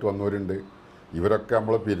സ്നേഹിതന്മാരായിട്ട് വന്നവരുണ്ട്. ഇവരൊക്കെ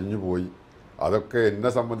നമ്മൾ പിരിഞ്ഞു പോയി. അതൊക്കെ എന്നെ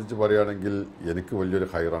സംബന്ധിച്ച് പറയുകയാണെങ്കിൽ എനിക്ക് വലിയൊരു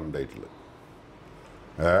ഹൈറാണ് ഉണ്ടായിട്ടുള്ളത്.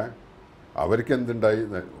 അവർക്ക് എന്തുണ്ടായി?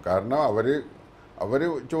 കാരണം അവർ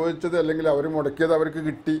ചോദിച്ചത് അല്ലെങ്കിൽ അവർ മുടക്കിയത് അവർക്ക്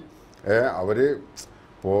കിട്ടി.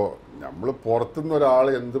 ഇപ്പോൾ നമ്മൾ പുറത്തുനിന്ന് ഒരാൾ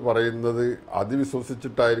എന്ത് പറയുന്നത് അത്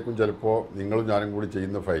വിശ്വസിച്ചിട്ടായിരിക്കും ചിലപ്പോൾ നിങ്ങളും ഞാനും കൂടി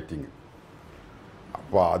ചെയ്യുന്ന ഫൈറ്റിങ്.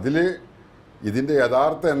 അപ്പോൾ ഇതിൻ്റെ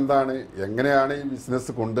യഥാർത്ഥം എന്താണ്, എങ്ങനെയാണ് ഈ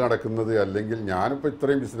ബിസിനസ് കൊണ്ടു നടക്കുന്നത്? അല്ലെങ്കിൽ ഞാനിപ്പോൾ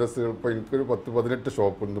ഇത്രയും ബിസിനസ്സുകൾ, ഇപ്പോൾ എനിക്കൊരു 10-18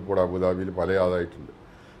 ഷോപ്പ് ഇന്ന് ഇപ്പോൾ അബുദാബിയിൽ പല ആളായിട്ടുണ്ട്.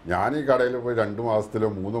 ഞാൻ ഈ കടയിൽ പോയി 2 മാസത്തിലോ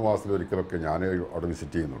 3 മാസത്തിലോ ഒരിക്കലൊക്കെ ഞാൻ അവിടെ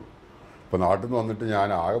വിസിറ്റ് ചെയ്യുന്നുള്ളൂ. ഇപ്പോൾ നാട്ടിൽ നിന്ന് വന്നിട്ട് ഞാൻ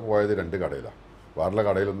ആകെ പോയത് 2 കടയിലാണ്. വേറെ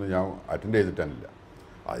കടയിലൊന്നും ഞാൻ അറ്റൻഡ് ചെയ്തിട്ടില്ല.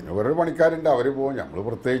 അതിന് വേറെ പണിക്കാരുണ്ട്, അവർ പോകും. നമ്മൾ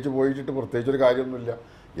പ്രത്യേകിച്ച് പോയിട്ട് പ്രത്യേകിച്ചൊരു കാര്യമൊന്നുമില്ല.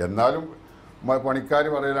 എന്നാലും പണിക്കാർ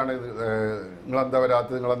പറയലാണ് നിങ്ങളെന്താ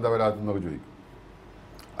വരാത്തതെന്നൊക്കെ ചോദിക്കും.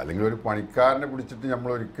 അല്ലെങ്കിൽ ഒരു പണിക്കാരനെ പിടിച്ചിട്ട് നമ്മൾ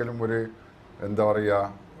ഒരിക്കലും എന്താ പറയുക,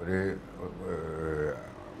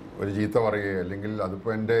 ഒരു ചീത്ത പറയുക, അല്ലെങ്കിൽ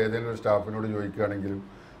അതിപ്പോൾ എൻ്റെ ഏതെങ്കിലും ഒരു സ്റ്റാഫിനോട് ചോദിക്കുകയാണെങ്കിലും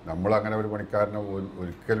നമ്മളങ്ങനെ ഒരു പണിക്കാരനെ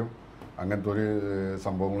ഒരിക്കലും അങ്ങനത്തെ ഒരു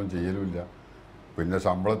സംഭവങ്ങളും ചെയ്യലുമില്ല. പിന്നെ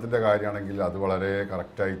ശമ്പളത്തിൻ്റെ കാര്യമാണെങ്കിൽ അത് വളരെ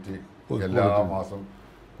കറക്റ്റായിട്ട് എല്ലാ മാസം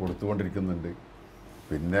കൊടുത്തുകൊണ്ടിരിക്കുന്നുണ്ട്.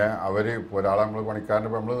 പിന്നെ ഒരാളെ നമ്മൾ പണിക്കാരനെ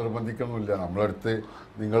നമ്മൾ നിർബന്ധിക്കുന്നില്ല. നമ്മളടുത്ത്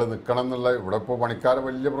നിങ്ങൾ നിൽക്കണം എന്നുള്ള, ഇവിടെ ഇപ്പോൾ പണിക്കാരെ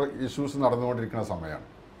വലിയ ഇഷ്യൂസ് നടന്നുകൊണ്ടിരിക്കുന്ന സമയമാണ്.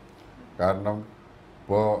 കാരണം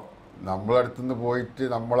ഇപ്പോൾ നമ്മളടുത്തുനിന്ന് പോയിട്ട്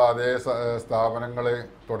അതേ സ്ഥാപനങ്ങൾ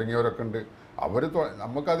തുടങ്ങിയവരൊക്കെ ഉണ്ട്.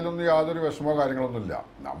 നമുക്കതിലൊന്നും യാതൊരു വിഷമോ കാര്യങ്ങളൊന്നുമില്ല.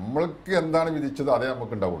 നമ്മൾക്ക് എന്താണ് വിധിച്ചത് അതേ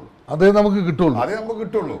നമുക്ക് ഉണ്ടാവുള്ളൂ, അതേ നമുക്ക്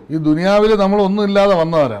കിട്ടുള്ളൂ. ഈ ദുനിയാവിൽ നമ്മൾ ഒന്നും ഇല്ലാതെ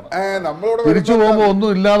വന്നവരാണ്. നമ്മളോട് തിരിച്ചു പോകുമ്പോൾ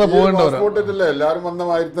ഒന്നും ഇല്ലാതെ പോകേണ്ടവരാണ്. പാസ്പോർട്ടില്ല, എല്ലാവരും വന്ന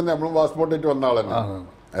മാതിരി തന്നെ നമ്മളും പാസ്പോർട്ടായിട്ട് വന്ന ആളാണ്.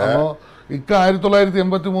 അപ്പോൾ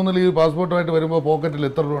 1983 ഈ പാസ്പോർട്ടുമായിട്ട് വരുമ്പോൾ പോക്കറ്റിൽ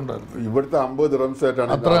എത്ര രൂപ ഉണ്ടായിരുന്നു? ഇവിടുത്തെ 50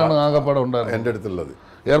 ദിർഹംസായിട്ടാണ് അത്രയാണ് ആകപ്പാടെ ഉണ്ടായിരുന്നത് എൻ്റെ അടുത്തുള്ളത്.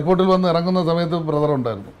 എയർപോർട്ടിൽ വന്ന് ഇറങ്ങുന്ന സമയത്ത് ബ്രദർ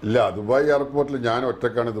ഉണ്ടായിരുന്നു? ഇല്ല, ദുബായ് എയർപോർട്ടിൽ ഞാൻ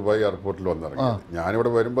ഒറ്റക്കാണ് ദുബായ് എയർപോർട്ടിൽ വന്നിറങ്ങിയത്. ഞാനിവിടെ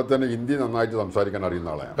വരുമ്പോൾ തന്നെ ഹിന്ദി നന്നായിട്ട് സംസാരിക്കാൻ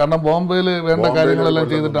അറിയുന്ന ആളാണ്. കാരണം ബോംബെയിൽ വേണ്ട കാര്യങ്ങളെല്ലാം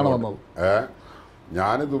ചെയ്തിട്ടാണ് വന്നത്.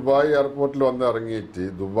 ഞാൻ ദുബായ് എയർപോർട്ടിൽ വന്ന് ഇറങ്ങിയിട്ട്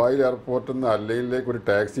ദുബായ് എയർപോർട്ടിൽ നിന്ന് അല്ലയിലേക്ക് ഒരു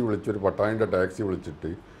ടാക്സി വിളിച്ച്, ഒരു പട്ടാണിൻ്റെ ടാക്സി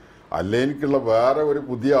വിളിച്ചിട്ട് അല്ലയിലേക്കുള്ള വേറെ ഒരു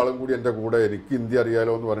പുതിയ ആളും കൂടി എൻ്റെ കൂടെ, എനിക്ക് ഹിന്ദി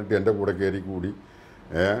അറിയാലോ എന്ന് പറഞ്ഞിട്ട് എൻ്റെ കൂടെ കയറി കൂടി.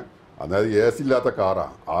 അതായത് AC ഇല്ലാത്ത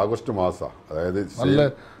കാറാണ്, ആഗസ്റ്റ് മാസമാണ്, അതായത്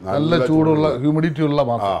നല്ല ചൂടുള്ള ഹ്യൂമിഡിറ്റി ഉള്ള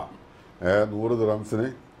മാസം. 100 ദിർഹംസിന്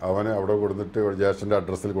അവന് അവിടെ കൊടുത്തിട്ട് ജ്യേഷ്ഠൻ്റെ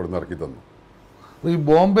അഡ്രസ്സിൽ കൊടുന്ന് ഇറക്കി തന്നു. ഈ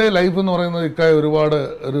ബോംബെ ലൈഫ് എന്ന് പറയുന്നത് ഇക്കായി ഒരുപാട്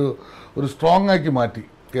ഒരു സ്ട്രോങ് ആക്കി മാറ്റി.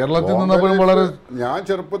 കേരളത്തിൽ നിന്നപ്പോഴും വളരെ, ഞാൻ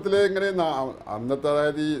ചെറുപ്പത്തിലെ ഇങ്ങനെ അന്നത്തെ,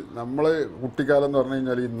 അതായത് ഈ നമ്മള് കുട്ടിക്കാലം എന്ന് പറഞ്ഞു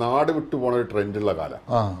കഴിഞ്ഞാൽ ഈ നാട് വിട്ടു പോണ ഒരു ട്രെൻഡുള്ള കാലം.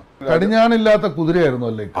 കടിഞ്ഞാണില്ലാത്ത കുതിരയായിരുന്നു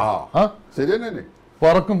അല്ലേ? ശരി തന്നെ.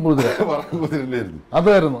 പറക്കും കുതിര പറക്കും കുതിരനായിരുന്നു.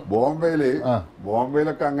 അതായിരുന്നു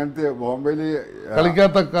ബോംബെയിലൊക്കെ അങ്ങനത്തെ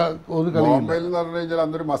കളിക്കാത്ത ബോംബെയിൽ എന്ന് പറഞ്ഞു കഴിഞ്ഞാൽ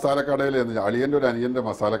അന്നൊരു മസാലക്കടയിലായിരുന്നു, അളിയൻ്റെ ഒരു അനിയൻ്റെ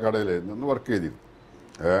മസാലക്കടയിലായിരുന്നു ഒന്ന് വർക്ക് ചെയ്തിരുന്നു.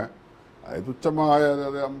 അത് തുച്ഛമായ,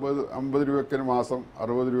 അതായത് 50 രൂപയ്ക്ക് മാസം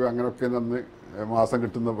 60 രൂപ അങ്ങനെയൊക്കെ അന്ന് മാസം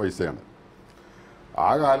കിട്ടുന്ന പൈസയാണ്. ആ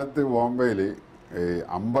കാലത്ത് ബോംബെയിൽ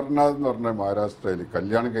അംബർനാഥ് എന്ന് പറഞ്ഞ മഹാരാഷ്ട്രയിൽ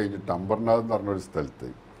കല്യാണം കഴിഞ്ഞിട്ട് അംബർനാഥ് എന്ന് പറഞ്ഞൊരു സ്ഥലത്ത്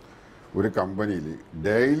ഒരു കമ്പനിയിൽ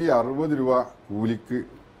ഡെയിലി 60 രൂപ കൂലിക്ക്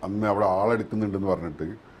അന്ന് അവിടെ ആളെടുക്കുന്നുണ്ടെന്ന് പറഞ്ഞിട്ട്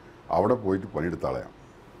അവിടെ പോയിട്ട് പണിയെടുത്ത ആളെയാണ്.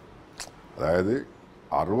 അതായത്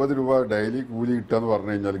 60 രൂപ ഡെയിലി കൂലി കിട്ടുക എന്ന്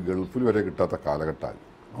പറഞ്ഞു കഴിഞ്ഞാൽ ഗൾഫിൽ വരെ കിട്ടാത്ത കാലഘട്ടമാണ്.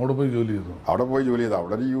 അവിടെ പോയി ജോലി ചെയ്തു. അവിടെ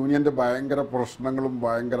ഒരു യൂണിയൻ്റെ ഭയങ്കര പ്രശ്നങ്ങളും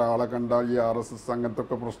ഭയങ്കര ആളെ കണ്ടാൽ ഈ RSS അങ്ങനത്തെ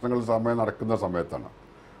ഒക്കെ പ്രശ്നങ്ങൾ നടക്കുന്ന സമയത്താണ്.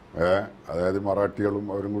 അതായത് മറാഠികളും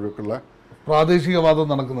അവരും കൂടിയൊക്കെയുള്ള പ്രാദേശികവാദം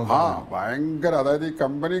നടക്കുന്നത്. ഭയങ്കര, അതായത് ഈ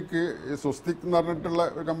കമ്പനിക്ക് സ്വസ്തിക് എന്ന് പറഞ്ഞിട്ടുള്ള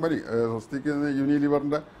ഒരു കമ്പനി, സ്വസ്തിക്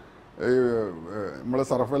യൂണിലിവറിൻ്റെ നമ്മളെ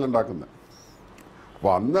സർഫയിൽ ഉണ്ടാക്കുന്നത്.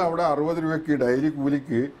 അപ്പോൾ അന്ന് അവിടെ 60 രൂപയ്ക്ക് ഡെയിലി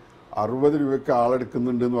കൂലിക്ക് 60 രൂപയ്ക്ക്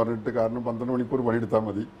ആളെടുക്കുന്നുണ്ട് എന്ന് പറഞ്ഞിട്ട്, കാരണം 12 മണിക്കൂർ പണിയെടുത്താൽ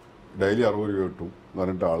മതി, ഡെയിലി 60 രൂപ കിട്ടും എന്ന്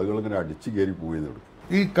പറഞ്ഞിട്ട് ആളുകൾ ഇങ്ങനെ അടിച്ച് കയറി പോയി.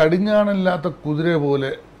 ഈ കടിഞ്ഞാണില്ലാത്ത കുതിര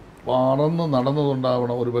പോലെ പറന്ന്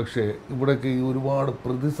നടന്നതുകൊണ്ടാവണം ഒരുപക്ഷെ ഇവിടേക്ക് ഈ ഒരുപാട്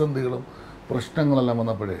പ്രതിസന്ധികളും പ്രശ്നങ്ങളെല്ലാം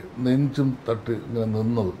വന്നപ്പോഴേ നെഞ്ചും തട്ട് ഇങ്ങനെ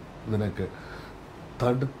നിന്നത്, ഇതിനൊക്കെ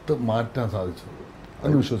തടുത്ത് മാറ്റാൻ സാധിച്ചത്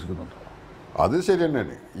എന്ന് വിശ്വസിക്കുന്നുണ്ട്. അത് ശരി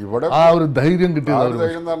തന്നെയാണ്. ഇവിടെ ആ ഒരു ധൈര്യം കിട്ടിയത്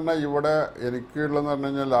ധൈര്യം എന്ന് പറഞ്ഞാൽ ഇവിടെ എനിക്കുള്ളതെന്ന് പറഞ്ഞു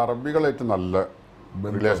കഴിഞ്ഞാൽ അറബികളായിട്ട് നല്ല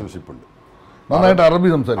റിലേഷൻഷിപ്പ് ഉണ്ട്. നന്നായിട്ട്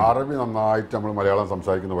അറബി സംസാരിക്കും. അറബി നന്നായിട്ട് നമ്മൾ മലയാളം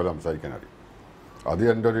സംസാരിക്കുന്ന പോലെ സംസാരിക്കാൻ അറിയും. അത്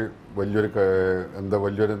എൻ്റെ ഒരു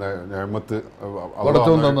വലിയൊരു നിയമത്ത്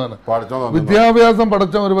വിദ്യാഭ്യാസം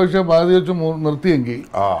പഠിച്ച ഒരു പക്ഷേ ബാധി വെച്ച് നിർത്തിയെങ്കിൽ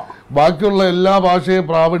ബാക്കിയുള്ള എല്ലാ ഭാഷയും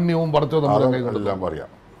പ്രാവീണ്യവും പഠിച്ചോ എല്ലാം പറയാം.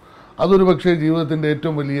 അതൊരു പക്ഷേ ജീവിതത്തിന്റെ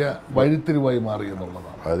ഏറ്റവും വലിയ വഴിത്തിരിവായി മാറി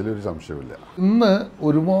എന്നുള്ളതാണ്. അതിലൊരു സംശയമില്ല. ഇന്ന്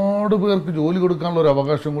ഒരുപാട് പേർക്ക് ജോലി കൊടുക്കാനുള്ള ഒരു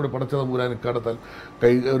അവകാശം കൂടി പഠിച്ച തമ്പുരാൻ ഇക്കാലത്താൽ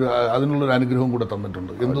അതിനുള്ളൊരു അനുഗ്രഹം കൂടെ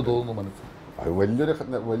തന്നിട്ടുണ്ട്. എന്ത് തോന്നുന്നു മനസ്സിൽ? അത്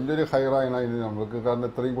വലിയൊരു ഹൈറാണ് അതിന് നമ്മൾക്ക്. കാരണം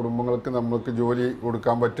ഇത്രയും കുടുംബങ്ങൾക്ക് നമ്മൾക്ക് ജോലി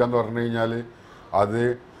കൊടുക്കാൻ പറ്റുകയെന്ന് പറഞ്ഞു കഴിഞ്ഞാൽ അത്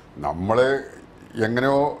നമ്മൾ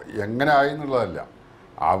എങ്ങനെ ആയി എന്നുള്ളതല്ല.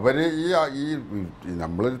 അവർ ഈ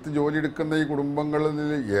നമ്മളെടുത്ത് ജോലി എടുക്കുന്ന ഈ കുടുംബങ്ങളിൽ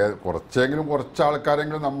കുറച്ച്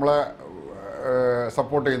ആൾക്കാരെങ്കിലും നമ്മളെ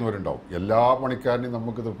സപ്പോർട്ട് ചെയ്യുന്നവരുണ്ടാവും. എല്ലാ പണിക്കാരനെയും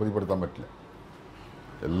നമുക്ക് തൃപ്തിപ്പെടുത്താൻ പറ്റില്ല.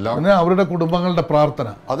 എല്ലാം അവരുടെ കുടുംബങ്ങളുടെ പ്രാർത്ഥന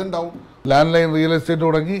അതുണ്ടാവും. ലാൻഡ് ലൈൻ റിയൽ എസ്റ്റേറ്റ്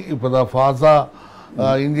തുടങ്ങി ഇപ്പോൾ ഫാസ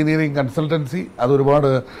എഞ്ചിനീയറിംഗ് കൺസൾട്ടൻസി, അതൊരുപാട്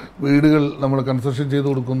വീടുകൾ നമ്മൾ കൺസ്ട്രക്ഷൻ ചെയ്ത്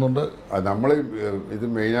കൊടുക്കുന്നുണ്ട്. നമ്മൾ ഇത്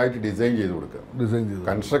മെയിനായിട്ട് ഡിസൈൻ ചെയ്ത് കൊടുക്കുക.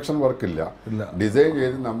 കൺസ്ട്രക്ഷൻ വർക്ക് ഇല്ല, ഡിസൈൻ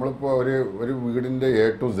ചെയ്ത് നമ്മളിപ്പോൾ ഒരു വീടിൻ്റെ A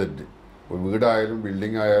to Z, ഒരു വീടായാലും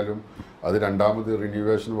ബിൽഡിംഗ് ആയാലും അത് രണ്ടാമത്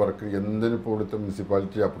റിന്യൂവേഷൻ വർക്ക് എന്തിനിപ്പോൾ കൊടുത്ത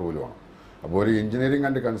മുനിസിപ്പാലിറ്റി അപ്രൂവൽ വേണം. അപ്പോൾ ഒരു എഞ്ചിനീയറിംഗ്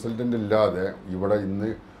ആൻഡ് കൺസൾട്ടൻ്റ് ഇല്ലാതെ ഇവിടെ ഇന്ന്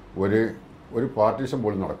ഒരു പാർട്ടീഷൻ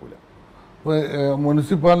പോലും നടക്കില്ല.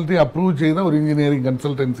 മുനിസിപ്പാലിറ്റി അപ്രൂവ് ചെയ്ത ഒരു എഞ്ചിനീയറിംഗ്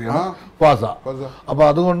കൺസൾട്ടൻസിയാണ് ഫാസ. അപ്പോൾ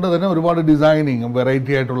അതുകൊണ്ട് തന്നെ ഒരുപാട് ഡിസൈനിങ്ങും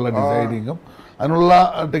വെറൈറ്റി ആയിട്ടുള്ള ഡിസൈനിങ്ങും അതിനുള്ള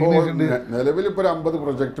ടെക്നീഷ്യൻ നിലവിൽ ഇപ്പോൾ 50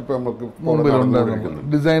 പ്രൊജക്ട് ഇപ്പോൾ നമുക്ക് മുമ്പിലുണ്ട്.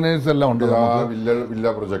 ഡിസൈനേഴ്സ് എല്ലാം ഉണ്ട്,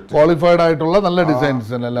 ക്വാളിഫൈഡ് ആയിട്ടുള്ള നല്ല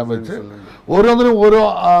ഡിസൈൻസ് എല്ലാം വെച്ച് ഓരോന്നിനും ഓരോ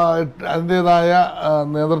അതിൻ്റെതായ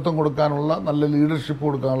നേതൃത്വം കൊടുക്കാനുള്ള, നല്ല ലീഡർഷിപ്പ്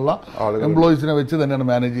കൊടുക്കാനുള്ള എംപ്ലോയീസിനെ വെച്ച് തന്നെയാണ്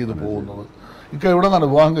മാനേജ് ചെയ്ത് പോകുന്നത്. എവിടെ നിന്നാണ്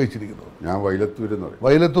വിവാഹം കഴിച്ചിരിക്കുന്നത്? ഞാൻ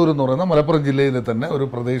വൈലത്തൂർ എന്ന് പറയുന്ന മലപ്പുറം ജില്ലയിലെ തന്നെ ഒരു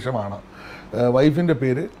പ്രദേശമാണ്. വൈഫിന്റെ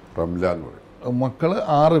പേര് റംല എന്ന് പറയും. മക്കള്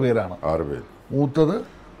 6 പേരാണ്. 6 പേര്. മൂത്തത്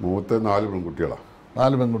 4 പെൺകുട്ടികളാണ്.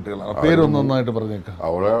 4 പെൺകുട്ടികളാണ്. പേരൊന്നൊന്നായിട്ട് പറഞ്ഞേക്കാം.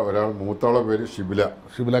 ഒരാൾ മൂത്താളെ പേര് ഷിബില.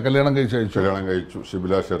 കല്യാണം കഴിച്ചു.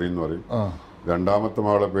 ഷിബില ഷെറീൻ എന്ന് പറയും. രണ്ടാമത്തെ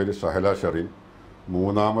മകളെ പേര് ഷഹല ഷെറീൻ.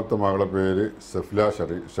 മൂന്നാമത്തെ മകളെ പേര്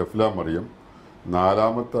ഷെഫ്ല മറിയം.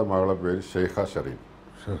 4ാമത്തെ മകളെ പേര് ഷെയ്ഖ ഷെറീൻ.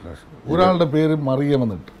 ഒരാളുടെ പേര് മറിയം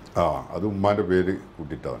എന്നിട്ട് അത് ഉമ്മാന്റെ പേര്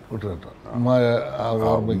കൂട്ടിയിട്ടാണ്.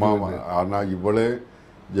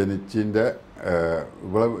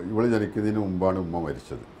 ഇവള് ജനിക്കുന്നതിന് മുമ്പാണ് ഉമ്മ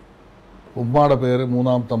മരിച്ചത്. ഉമ്മയുടെ പേര്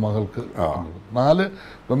 3ാമത്തെ മകൾക്ക്. 4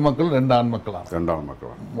 പെൺമക്കൾ, 2 ആൺമക്കളാണ്. 2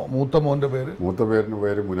 ആൺമക്കളാണ്. മൂത്ത പേരിന്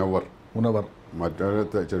പേര് മുനവർ. മറ്റൊരു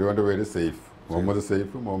ചെറുവന്റെ പേര് സെയ്ഫ്,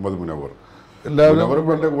 മുഹമ്മദ് മുനവർ. എല്ലാവരും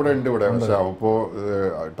എന്റെ കൂടെ ഉണ്ട് ഇവിടെ. പക്ഷെ അപ്പോ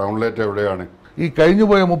ടൗണിലേറ്റ് എവിടെയാണ്? ഈ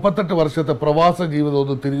കഴിഞ്ഞുപോയ 38 വർഷത്തെ പ്രവാസ ജീവിതം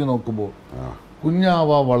ഒന്ന് തിരിഞ്ഞു നോക്കുമ്പോൾ കുഞ്ഞാവ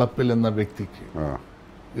വളപ്പിൽ എന്ന വ്യക്തിക്ക്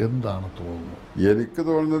എന്താണ് തോന്നുന്നത്? എനിക്ക്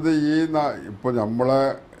തോന്നുന്നത് ഇപ്പോൾ നമ്മളെ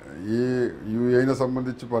ഈ UAE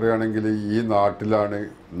സംബന്ധിച്ച് പറയുകയാണെങ്കിൽ ഈ നാട്ടിലാണ്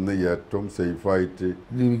ഇന്ന് ഏറ്റവും സേഫായിട്ട്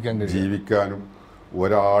ജീവിക്കാനും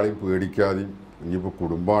ഒരാളെയും പേടിക്കാതെയും, ഇനിയിപ്പോൾ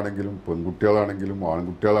കുടുംബമാണെങ്കിലും പെൺകുട്ടികളാണെങ്കിലും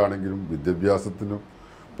ആൺകുട്ടികളാണെങ്കിലും വിദ്യാഭ്യാസത്തിനും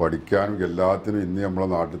പഠിക്കാനും എല്ലാത്തിനും ഇന്ന് നമ്മളെ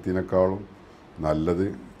നാട്ടിനേക്കാളും നല്ലത്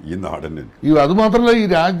ഈ നാട് തന്നെ. അതുമാത്രമല്ല, ഈ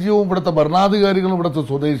രാജ്യവും ഇവിടുത്തെ ഭരണാധികാരികളും ഇവിടുത്തെ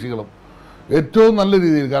സ്വദേശികളും ഏറ്റവും നല്ല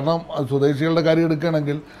രീതിയിൽ. കാരണം സ്വദേശികളുടെ കാര്യം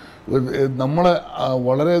എടുക്കുകയാണെങ്കിൽ നമ്മളെ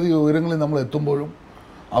വളരെയധികം ഉയരങ്ങളിൽ നമ്മൾ എത്തുമ്പോഴും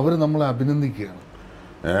അവർ നമ്മളെ അഭിനന്ദിക്കുകയാണ്.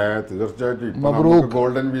 തീർച്ചയായിട്ടും. ഇപ്പം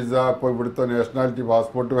ഗോൾഡൻ വിസ, ഇപ്പോൾ ഇവിടുത്തെ നാഷണാലിറ്റി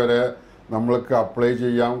പാസ്പോർട്ട് വരെ നമ്മൾക്ക് അപ്ലൈ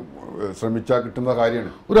ചെയ്യാൻ ശ്രമിച്ചാൽ കിട്ടുന്ന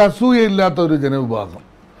കാര്യമാണ്. ഒരു അസൂയയില്ലാത്ത ഒരു ജനവിഭാഗം,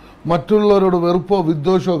 മറ്റുള്ളവരോട് വെറുപ്പോ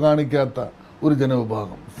വിദ്വേഷമോ കാണിക്കാത്ത ഒരു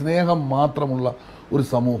ജനവിഭാഗം, സ്നേഹം മാത്രമുള്ള ഒരു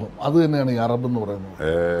സമൂഹം, അത് തന്നെയാണ് ഈ അറബ് എന്ന് പറയുന്നത്.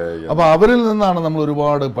 അപ്പൊ അവരിൽ നിന്നാണ് നമ്മൾ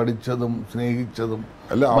ഒരുപാട് പഠിച്ചതും സ്നേഹിച്ചതും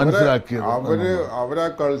മനസ്സിലാക്കിയതും. അവരാ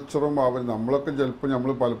കൾച്ചറും നമ്മളൊക്കെ ചിലപ്പോൾ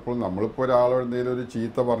നമ്മൾ പലപ്പോഴും നമ്മളിപ്പോൾ ഒരാളോട് എന്തെങ്കിലും ഒരു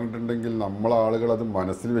ചീത്ത പറഞ്ഞിട്ടുണ്ടെങ്കിൽ നമ്മളെ ആളുകൾ അത്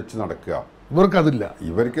മനസ്സിൽ വെച്ച് നടക്കുക. ഇവർക്കതില്ല.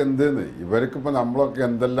 ഇവർക്ക് എന്തെന്ന്, ഇവർക്കിപ്പോൾ നമ്മളൊക്കെ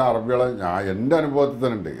എന്തെല്ലാം അറബികളെ, എൻ്റെ അനുഭവത്തിൽ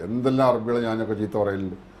തന്നെ ഉണ്ട്, എന്തെല്ലാം അറബികളെ ഞാനൊക്കെ ചീത്ത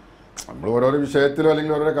പറയലുണ്ട്. നമ്മൾ ഓരോരോ വിഷയത്തിലോ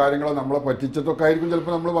അല്ലെങ്കിൽ ഓരോരോ കാര്യങ്ങളോ നമ്മളെ പറ്റിച്ചിട്ടൊക്കെ ആയിരിക്കും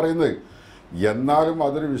ചിലപ്പോൾ നമ്മൾ പറയുന്നത്. എന്നാലും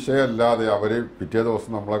അതൊരു വിഷയമല്ലാതെ അവർ പിറ്റേ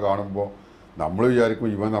ദിവസം നമ്മളെ കാണുമ്പോൾ നമ്മൾ വിചാരിക്കും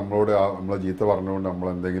ഇവൻ നമ്മളോട് നമ്മളെ ചീത്ത പറഞ്ഞുകൊണ്ട്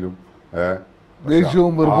നമ്മളെന്തെങ്കിലും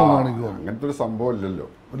ദേഷ്യവും വെറുപ്പും കാണിക്കും. അങ്ങനത്തെ ഒരു സംഭവം ഇല്ലല്ലോ.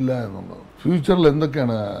 ഇല്ല എന്നുള്ളത്. ഫ്യൂച്ചറിൽ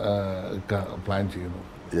എന്തൊക്കെയാണ് പ്ലാൻ ചെയ്യുന്നത്?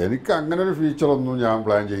 എനിക്ക് അങ്ങനെ ഒരു ഫ്യൂച്ചറൊന്നും ഞാൻ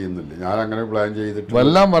പ്ലാൻ ചെയ്യുന്നില്ല. ഞാൻ അങ്ങനെ പ്ലാൻ ചെയ്തിട്ട്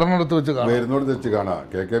എല്ലാം വരുന്നിടത്ത് വെച്ച് കാണാം.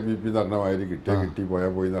 KKPP എന്ന് പറഞ്ഞ മാതിരി കിട്ടി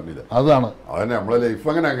പോയാൽ പോയി എന്ന് പറഞ്ഞില്ല. അതാണ് അതന്നെ നമ്മളെ ലൈഫ്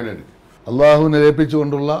അങ്ങനെയാണ്. അള്ളാഹുവിനെ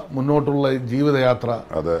ഏൽപ്പിച്ചുകൊണ്ടുള്ള മുന്നോട്ടുള്ള ജീവിതയാത്ര.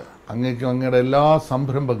 അതെ. അങ്ങേക്കും അങ്ങയുടെ എല്ലാ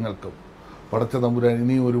സംരംഭങ്ങൾക്കും പടച്ച തമ്പുരാൻ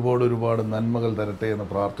ഇനിയും ഒരുപാട് നന്മകൾ തരട്ടെ എന്ന്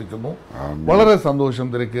പ്രാർത്ഥിക്കുന്നു. വളരെ സന്തോഷം.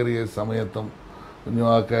 തിരക്കേറിയ സമയത്തും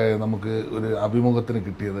കുഞ്ഞുവാക്കെ നമുക്ക് ഒരു അഭിമുഖത്തിന്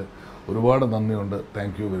കിട്ടിയത്. ഒരുപാട് നന്ദിയുണ്ട്.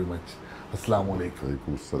 Thank you very much. അസ്സലാമു അലൈക്കും.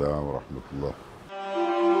 വലൈക്കും അസ്സലാം വറഹ്മത്തുള്ളാഹി.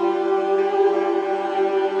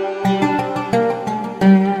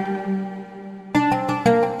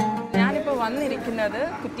 ഞാനിപ്പോൾ വന്നിരിക്കുന്നത്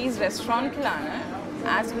കുട്ടീസ് റെസ്റ്റോറൻറ്റിലാണ്.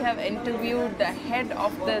 As we have interviewed the head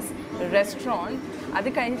of this restaurant. അത്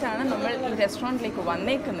കഴിഞ്ഞിട്ടാണ് നമ്മൾ ഈ റെസ്റ്റോറൻറ്റിലേക്ക്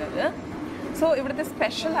വന്നേക്കുന്നത്. സോ ഇവിടുത്തെ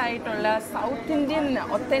സ്പെഷ്യൽ ആയിട്ടുള്ള സൗത്ത് ഇന്ത്യൻ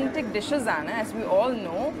ഒത്തൻറ്റിക് ഡിഷസ് ആണ്. ആസ് വി ഓൾ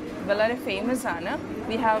നോ വളരെ ഫേമസ് ആണ്.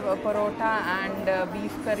 We have parotta and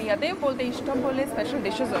beef കറി, അതേപോലത്തെ ഇഷ്ടംപോലെ സ്പെഷ്യൽ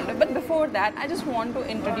ഡിഷസ് ഉണ്ട്. But before that I just want to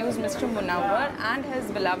introduce mister Munavar and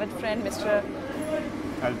his beloved front mister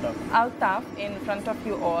Altaf in front of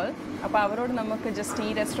you all. അപ്പോൾ അവരോട് നമുക്ക് just ഈ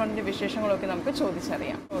റെസ്റ്റോറൻറ്റിൻ്റെ വിശേഷങ്ങളൊക്കെ നമുക്ക്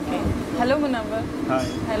ചോദിച്ചറിയാം. Okay. Hello Munavar.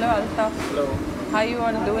 Hello Althaf. How you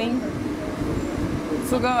are doing?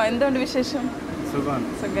 സുഖം. എന്തുകൊണ്ട് വിശേഷം?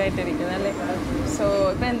 സുഖമായിട്ടിരിക്കുന്നു അല്ലേ? സോ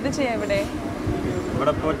ഇപ്പം എന്ത് ചെയ്യാം ഇവിടെ?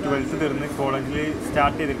 ഇവിടെ ഇപ്പോൾ 12th തീർന്ന് കോളേജിൽ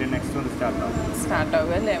സ്റ്റാർട്ട് ചെയ്തിട്ട് നെക്സ്റ്റ് മന്ത് സ്റ്റാർട്ട്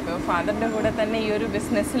ആവും അല്ലേ? അപ്പോൾ ഫാദറിൻ്റെ കൂടെ തന്നെ ഈ ഒരു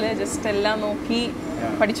ബിസിനസ്സിൽ ജസ്റ്റ് എല്ലാം നോക്കി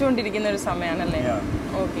പഠിച്ചുകൊണ്ടിരിക്കുന്ന ഒരു സമയമാണല്ലേ?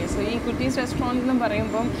 ഓക്കെ. സോ ഈ കുട്ടീസ് റെസ്റ്റോറൻറ്റ് എന്ന്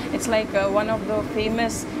പറയുമ്പം it's like one of the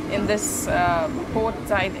famous in this port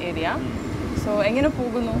side area. So എങ്ങനെ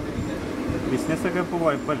പോകുന്നു ബിസിനസ്സൊക്കെ? ഇപ്പോൾ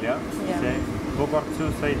കുഴപ്പമില്ല. പക്ഷേ ഇപ്പോൾ കുറച്ച്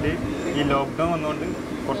ദിവസമായിട്ട് ഈ ലോക്ക്ഡൗൺ വന്നുകൊണ്ട്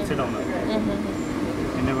കുറച്ച് ഡൗൺ ആവും.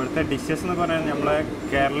 പിന്നെ ഇവിടുത്തെ ഡിഷസ് എന്ന് പറഞ്ഞാൽ നമ്മളെ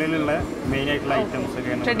കേരളയിലുള്ള മെയിൻ ആയിട്ടുള്ള ഐറ്റംസ്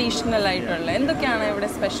ഒക്കെയാണ്. ട്രഡീഷണൽ ആയിട്ടുള്ള എന്തൊക്കെയാണ് ഇവിടെ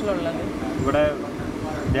സ്പെഷ്യൽ ഉള്ളത്? ഇവിടെ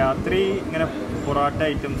രാത്രി ഇങ്ങനെ പൊറോട്ട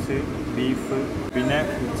ഐറ്റംസ്, ബീഫ്, പിന്നെ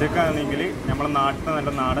ഉച്ചക്കാണെങ്കിൽ നമ്മളെ നാട്ടിലെ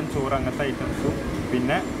നല്ല നാടൻ ചോറ്, അങ്ങനത്തെ ഐറ്റംസും,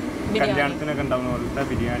 പിന്നെ കല്യാണത്തിനൊക്കെ ഉണ്ടാവുന്ന പോലത്തെ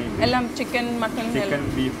ബിരിയാണി, എല്ലാം ചിക്കൻ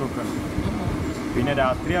ബീഫൊക്കെ ഉണ്ട്. പിന്നെ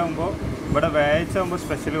രാത്രി ആകുമ്പോൾ ഇവിടെ വേവിച്ച് ആകുമ്പോൾ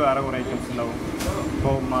സ്പെഷ്യൽ വേറെ കുറേ ഐറ്റംസ് ഉണ്ടാവും.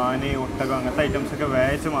 ഇപ്പോൾ മാന്, ഒട്ടകം, അങ്ങനത്തെ ഐറ്റംസ് ഒക്കെ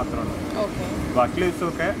വേവിച്ച് മാത്രമാണ്. ബാക്കി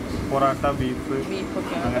ദിവസമൊക്കെ പൊറോട്ട, ബീഫ്,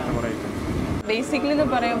 അങ്ങനത്തെ കുറേ ഐറ്റംസ്. ബേസിക്കലി എന്ന്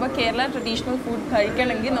പറയുമ്പോൾ കേരള ട്രഡീഷണൽ ഫുഡ്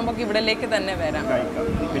കഴിക്കണമെങ്കിൽ നമുക്ക് ഇവിടേക്ക് തന്നെ വരാം.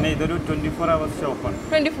 പിന്നെ ഇതൊരു 24 hours ഷോപ്പാണ്.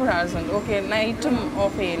 24 hours ഉണ്ട്. ഓക്കെ. നൈറ്റും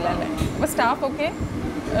ഓഫ് ചെയ്യില്ല അല്ലേ? അപ്പോൾ സ്റ്റാഫ് ഒക്കെ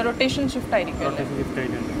റൊട്ടേഷൻ ഷിഫ്റ്റ് ആയിരിക്കും അല്ലേ?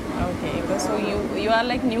 ഓക്കെ. ഇപ്പോൾ so you are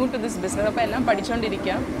like new to this business. അപ്പോൾ എല്ലാം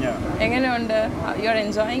പഠിച്ചുകൊണ്ടിരിക്കാം. എങ്ങനെയുണ്ട്? You are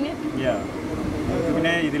enjoying it?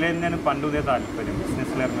 പിന്നെ ഇതിൽ തന്നെയാണ് പണ്ട് മുതലേ താല്പര്യം,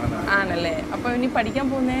 ബിസിനസ്സിൽ ഇറങ്ങുന്നത്. ആണല്ലേ? അപ്പോൾ ഇനി പഠിക്കാൻ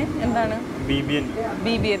പോകുന്നത് എന്താണ്?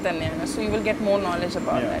 BBA തന്നെയാണ്. So you will get more knowledge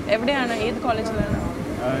about that. എവിടെയാണ്? ഏത് കോളേജിലാണ്?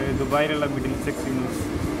 ദുബായിലുള്ള മിഡിൽസെക്സ്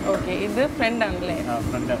യൂണിവേഴ്സിറ്റി. ഓക്കെ. ഇത് ഫ്രണ്ട് ആണല്ലേ?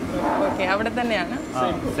 ഓക്കെ. അവിടെ തന്നെയാണ്?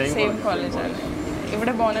 സെയിം കോളേജാണ്.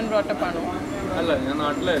 ഇവിടെ ബോൺ ആൻഡ് ബ്രോട്ടപ്പ് ആണോ? അല്ല, ഞാൻ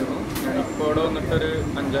നാട്ടിലായിരുന്നു. ഇപ്പോൾ ഇവിടെ വന്നിട്ടൊരു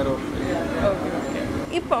 5-6 വർഷം. ഓക്കെ.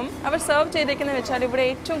 ഇപ്പം അവർ സെർവ് ചെയ്തേക്കുന്നത് വെച്ചാൽ ഇവിടെ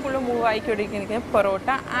ഏറ്റവും കൂടുതൽ മൂവ് ആയിക്കൊണ്ടിരിക്കുന്നത് പൊറോട്ട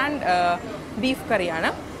ആൻഡ് ബീഫ് കറിയാണ്.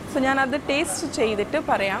 സോ ഞാനത് ടേസ്റ്റ് ചെയ്തിട്ട്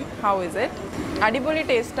പറയാം ഹൗ ഇസ് ഇറ്റ്. അടിപൊളി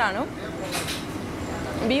ടേസ്റ്റാണ്.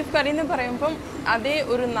 ബീഫ് കറി എന്ന് പറയുമ്പം അതേ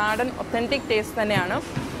ഒരു നാടൻ ഒത്തൻറ്റിക് ടേസ്റ്റ് തന്നെയാണ്.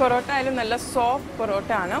 പൊറോട്ട ആയാലും നല്ല സോഫ്റ്റ്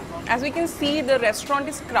പൊറോട്ട ആണ്. As we can see the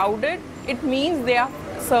restaurant is crowded. It means they are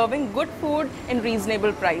serving good food in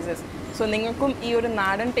reasonable prices. So നിങ്ങൾക്കും ഈ ഒരു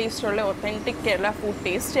നാടൻ ടേസ്റ്റുള്ള ഒത്തൻറ്റിക് കേരള ഫുഡ്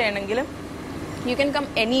ടേസ്റ്റ് ചെയ്യണമെങ്കിൽ you can come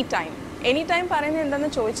any time പറയുന്നത്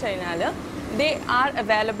എന്താണെന്ന് ചോദിച്ചു കഴിഞ്ഞാൽ ദേ ആർ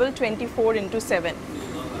അവൈലബിൾ 24/7.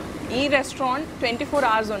 ഈ റെസ്റ്റോറൻറ്റ് 24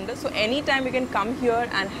 hours ഉണ്ട്. So any time you can come here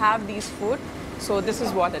and have these food. So this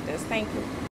is what it is. Thank you.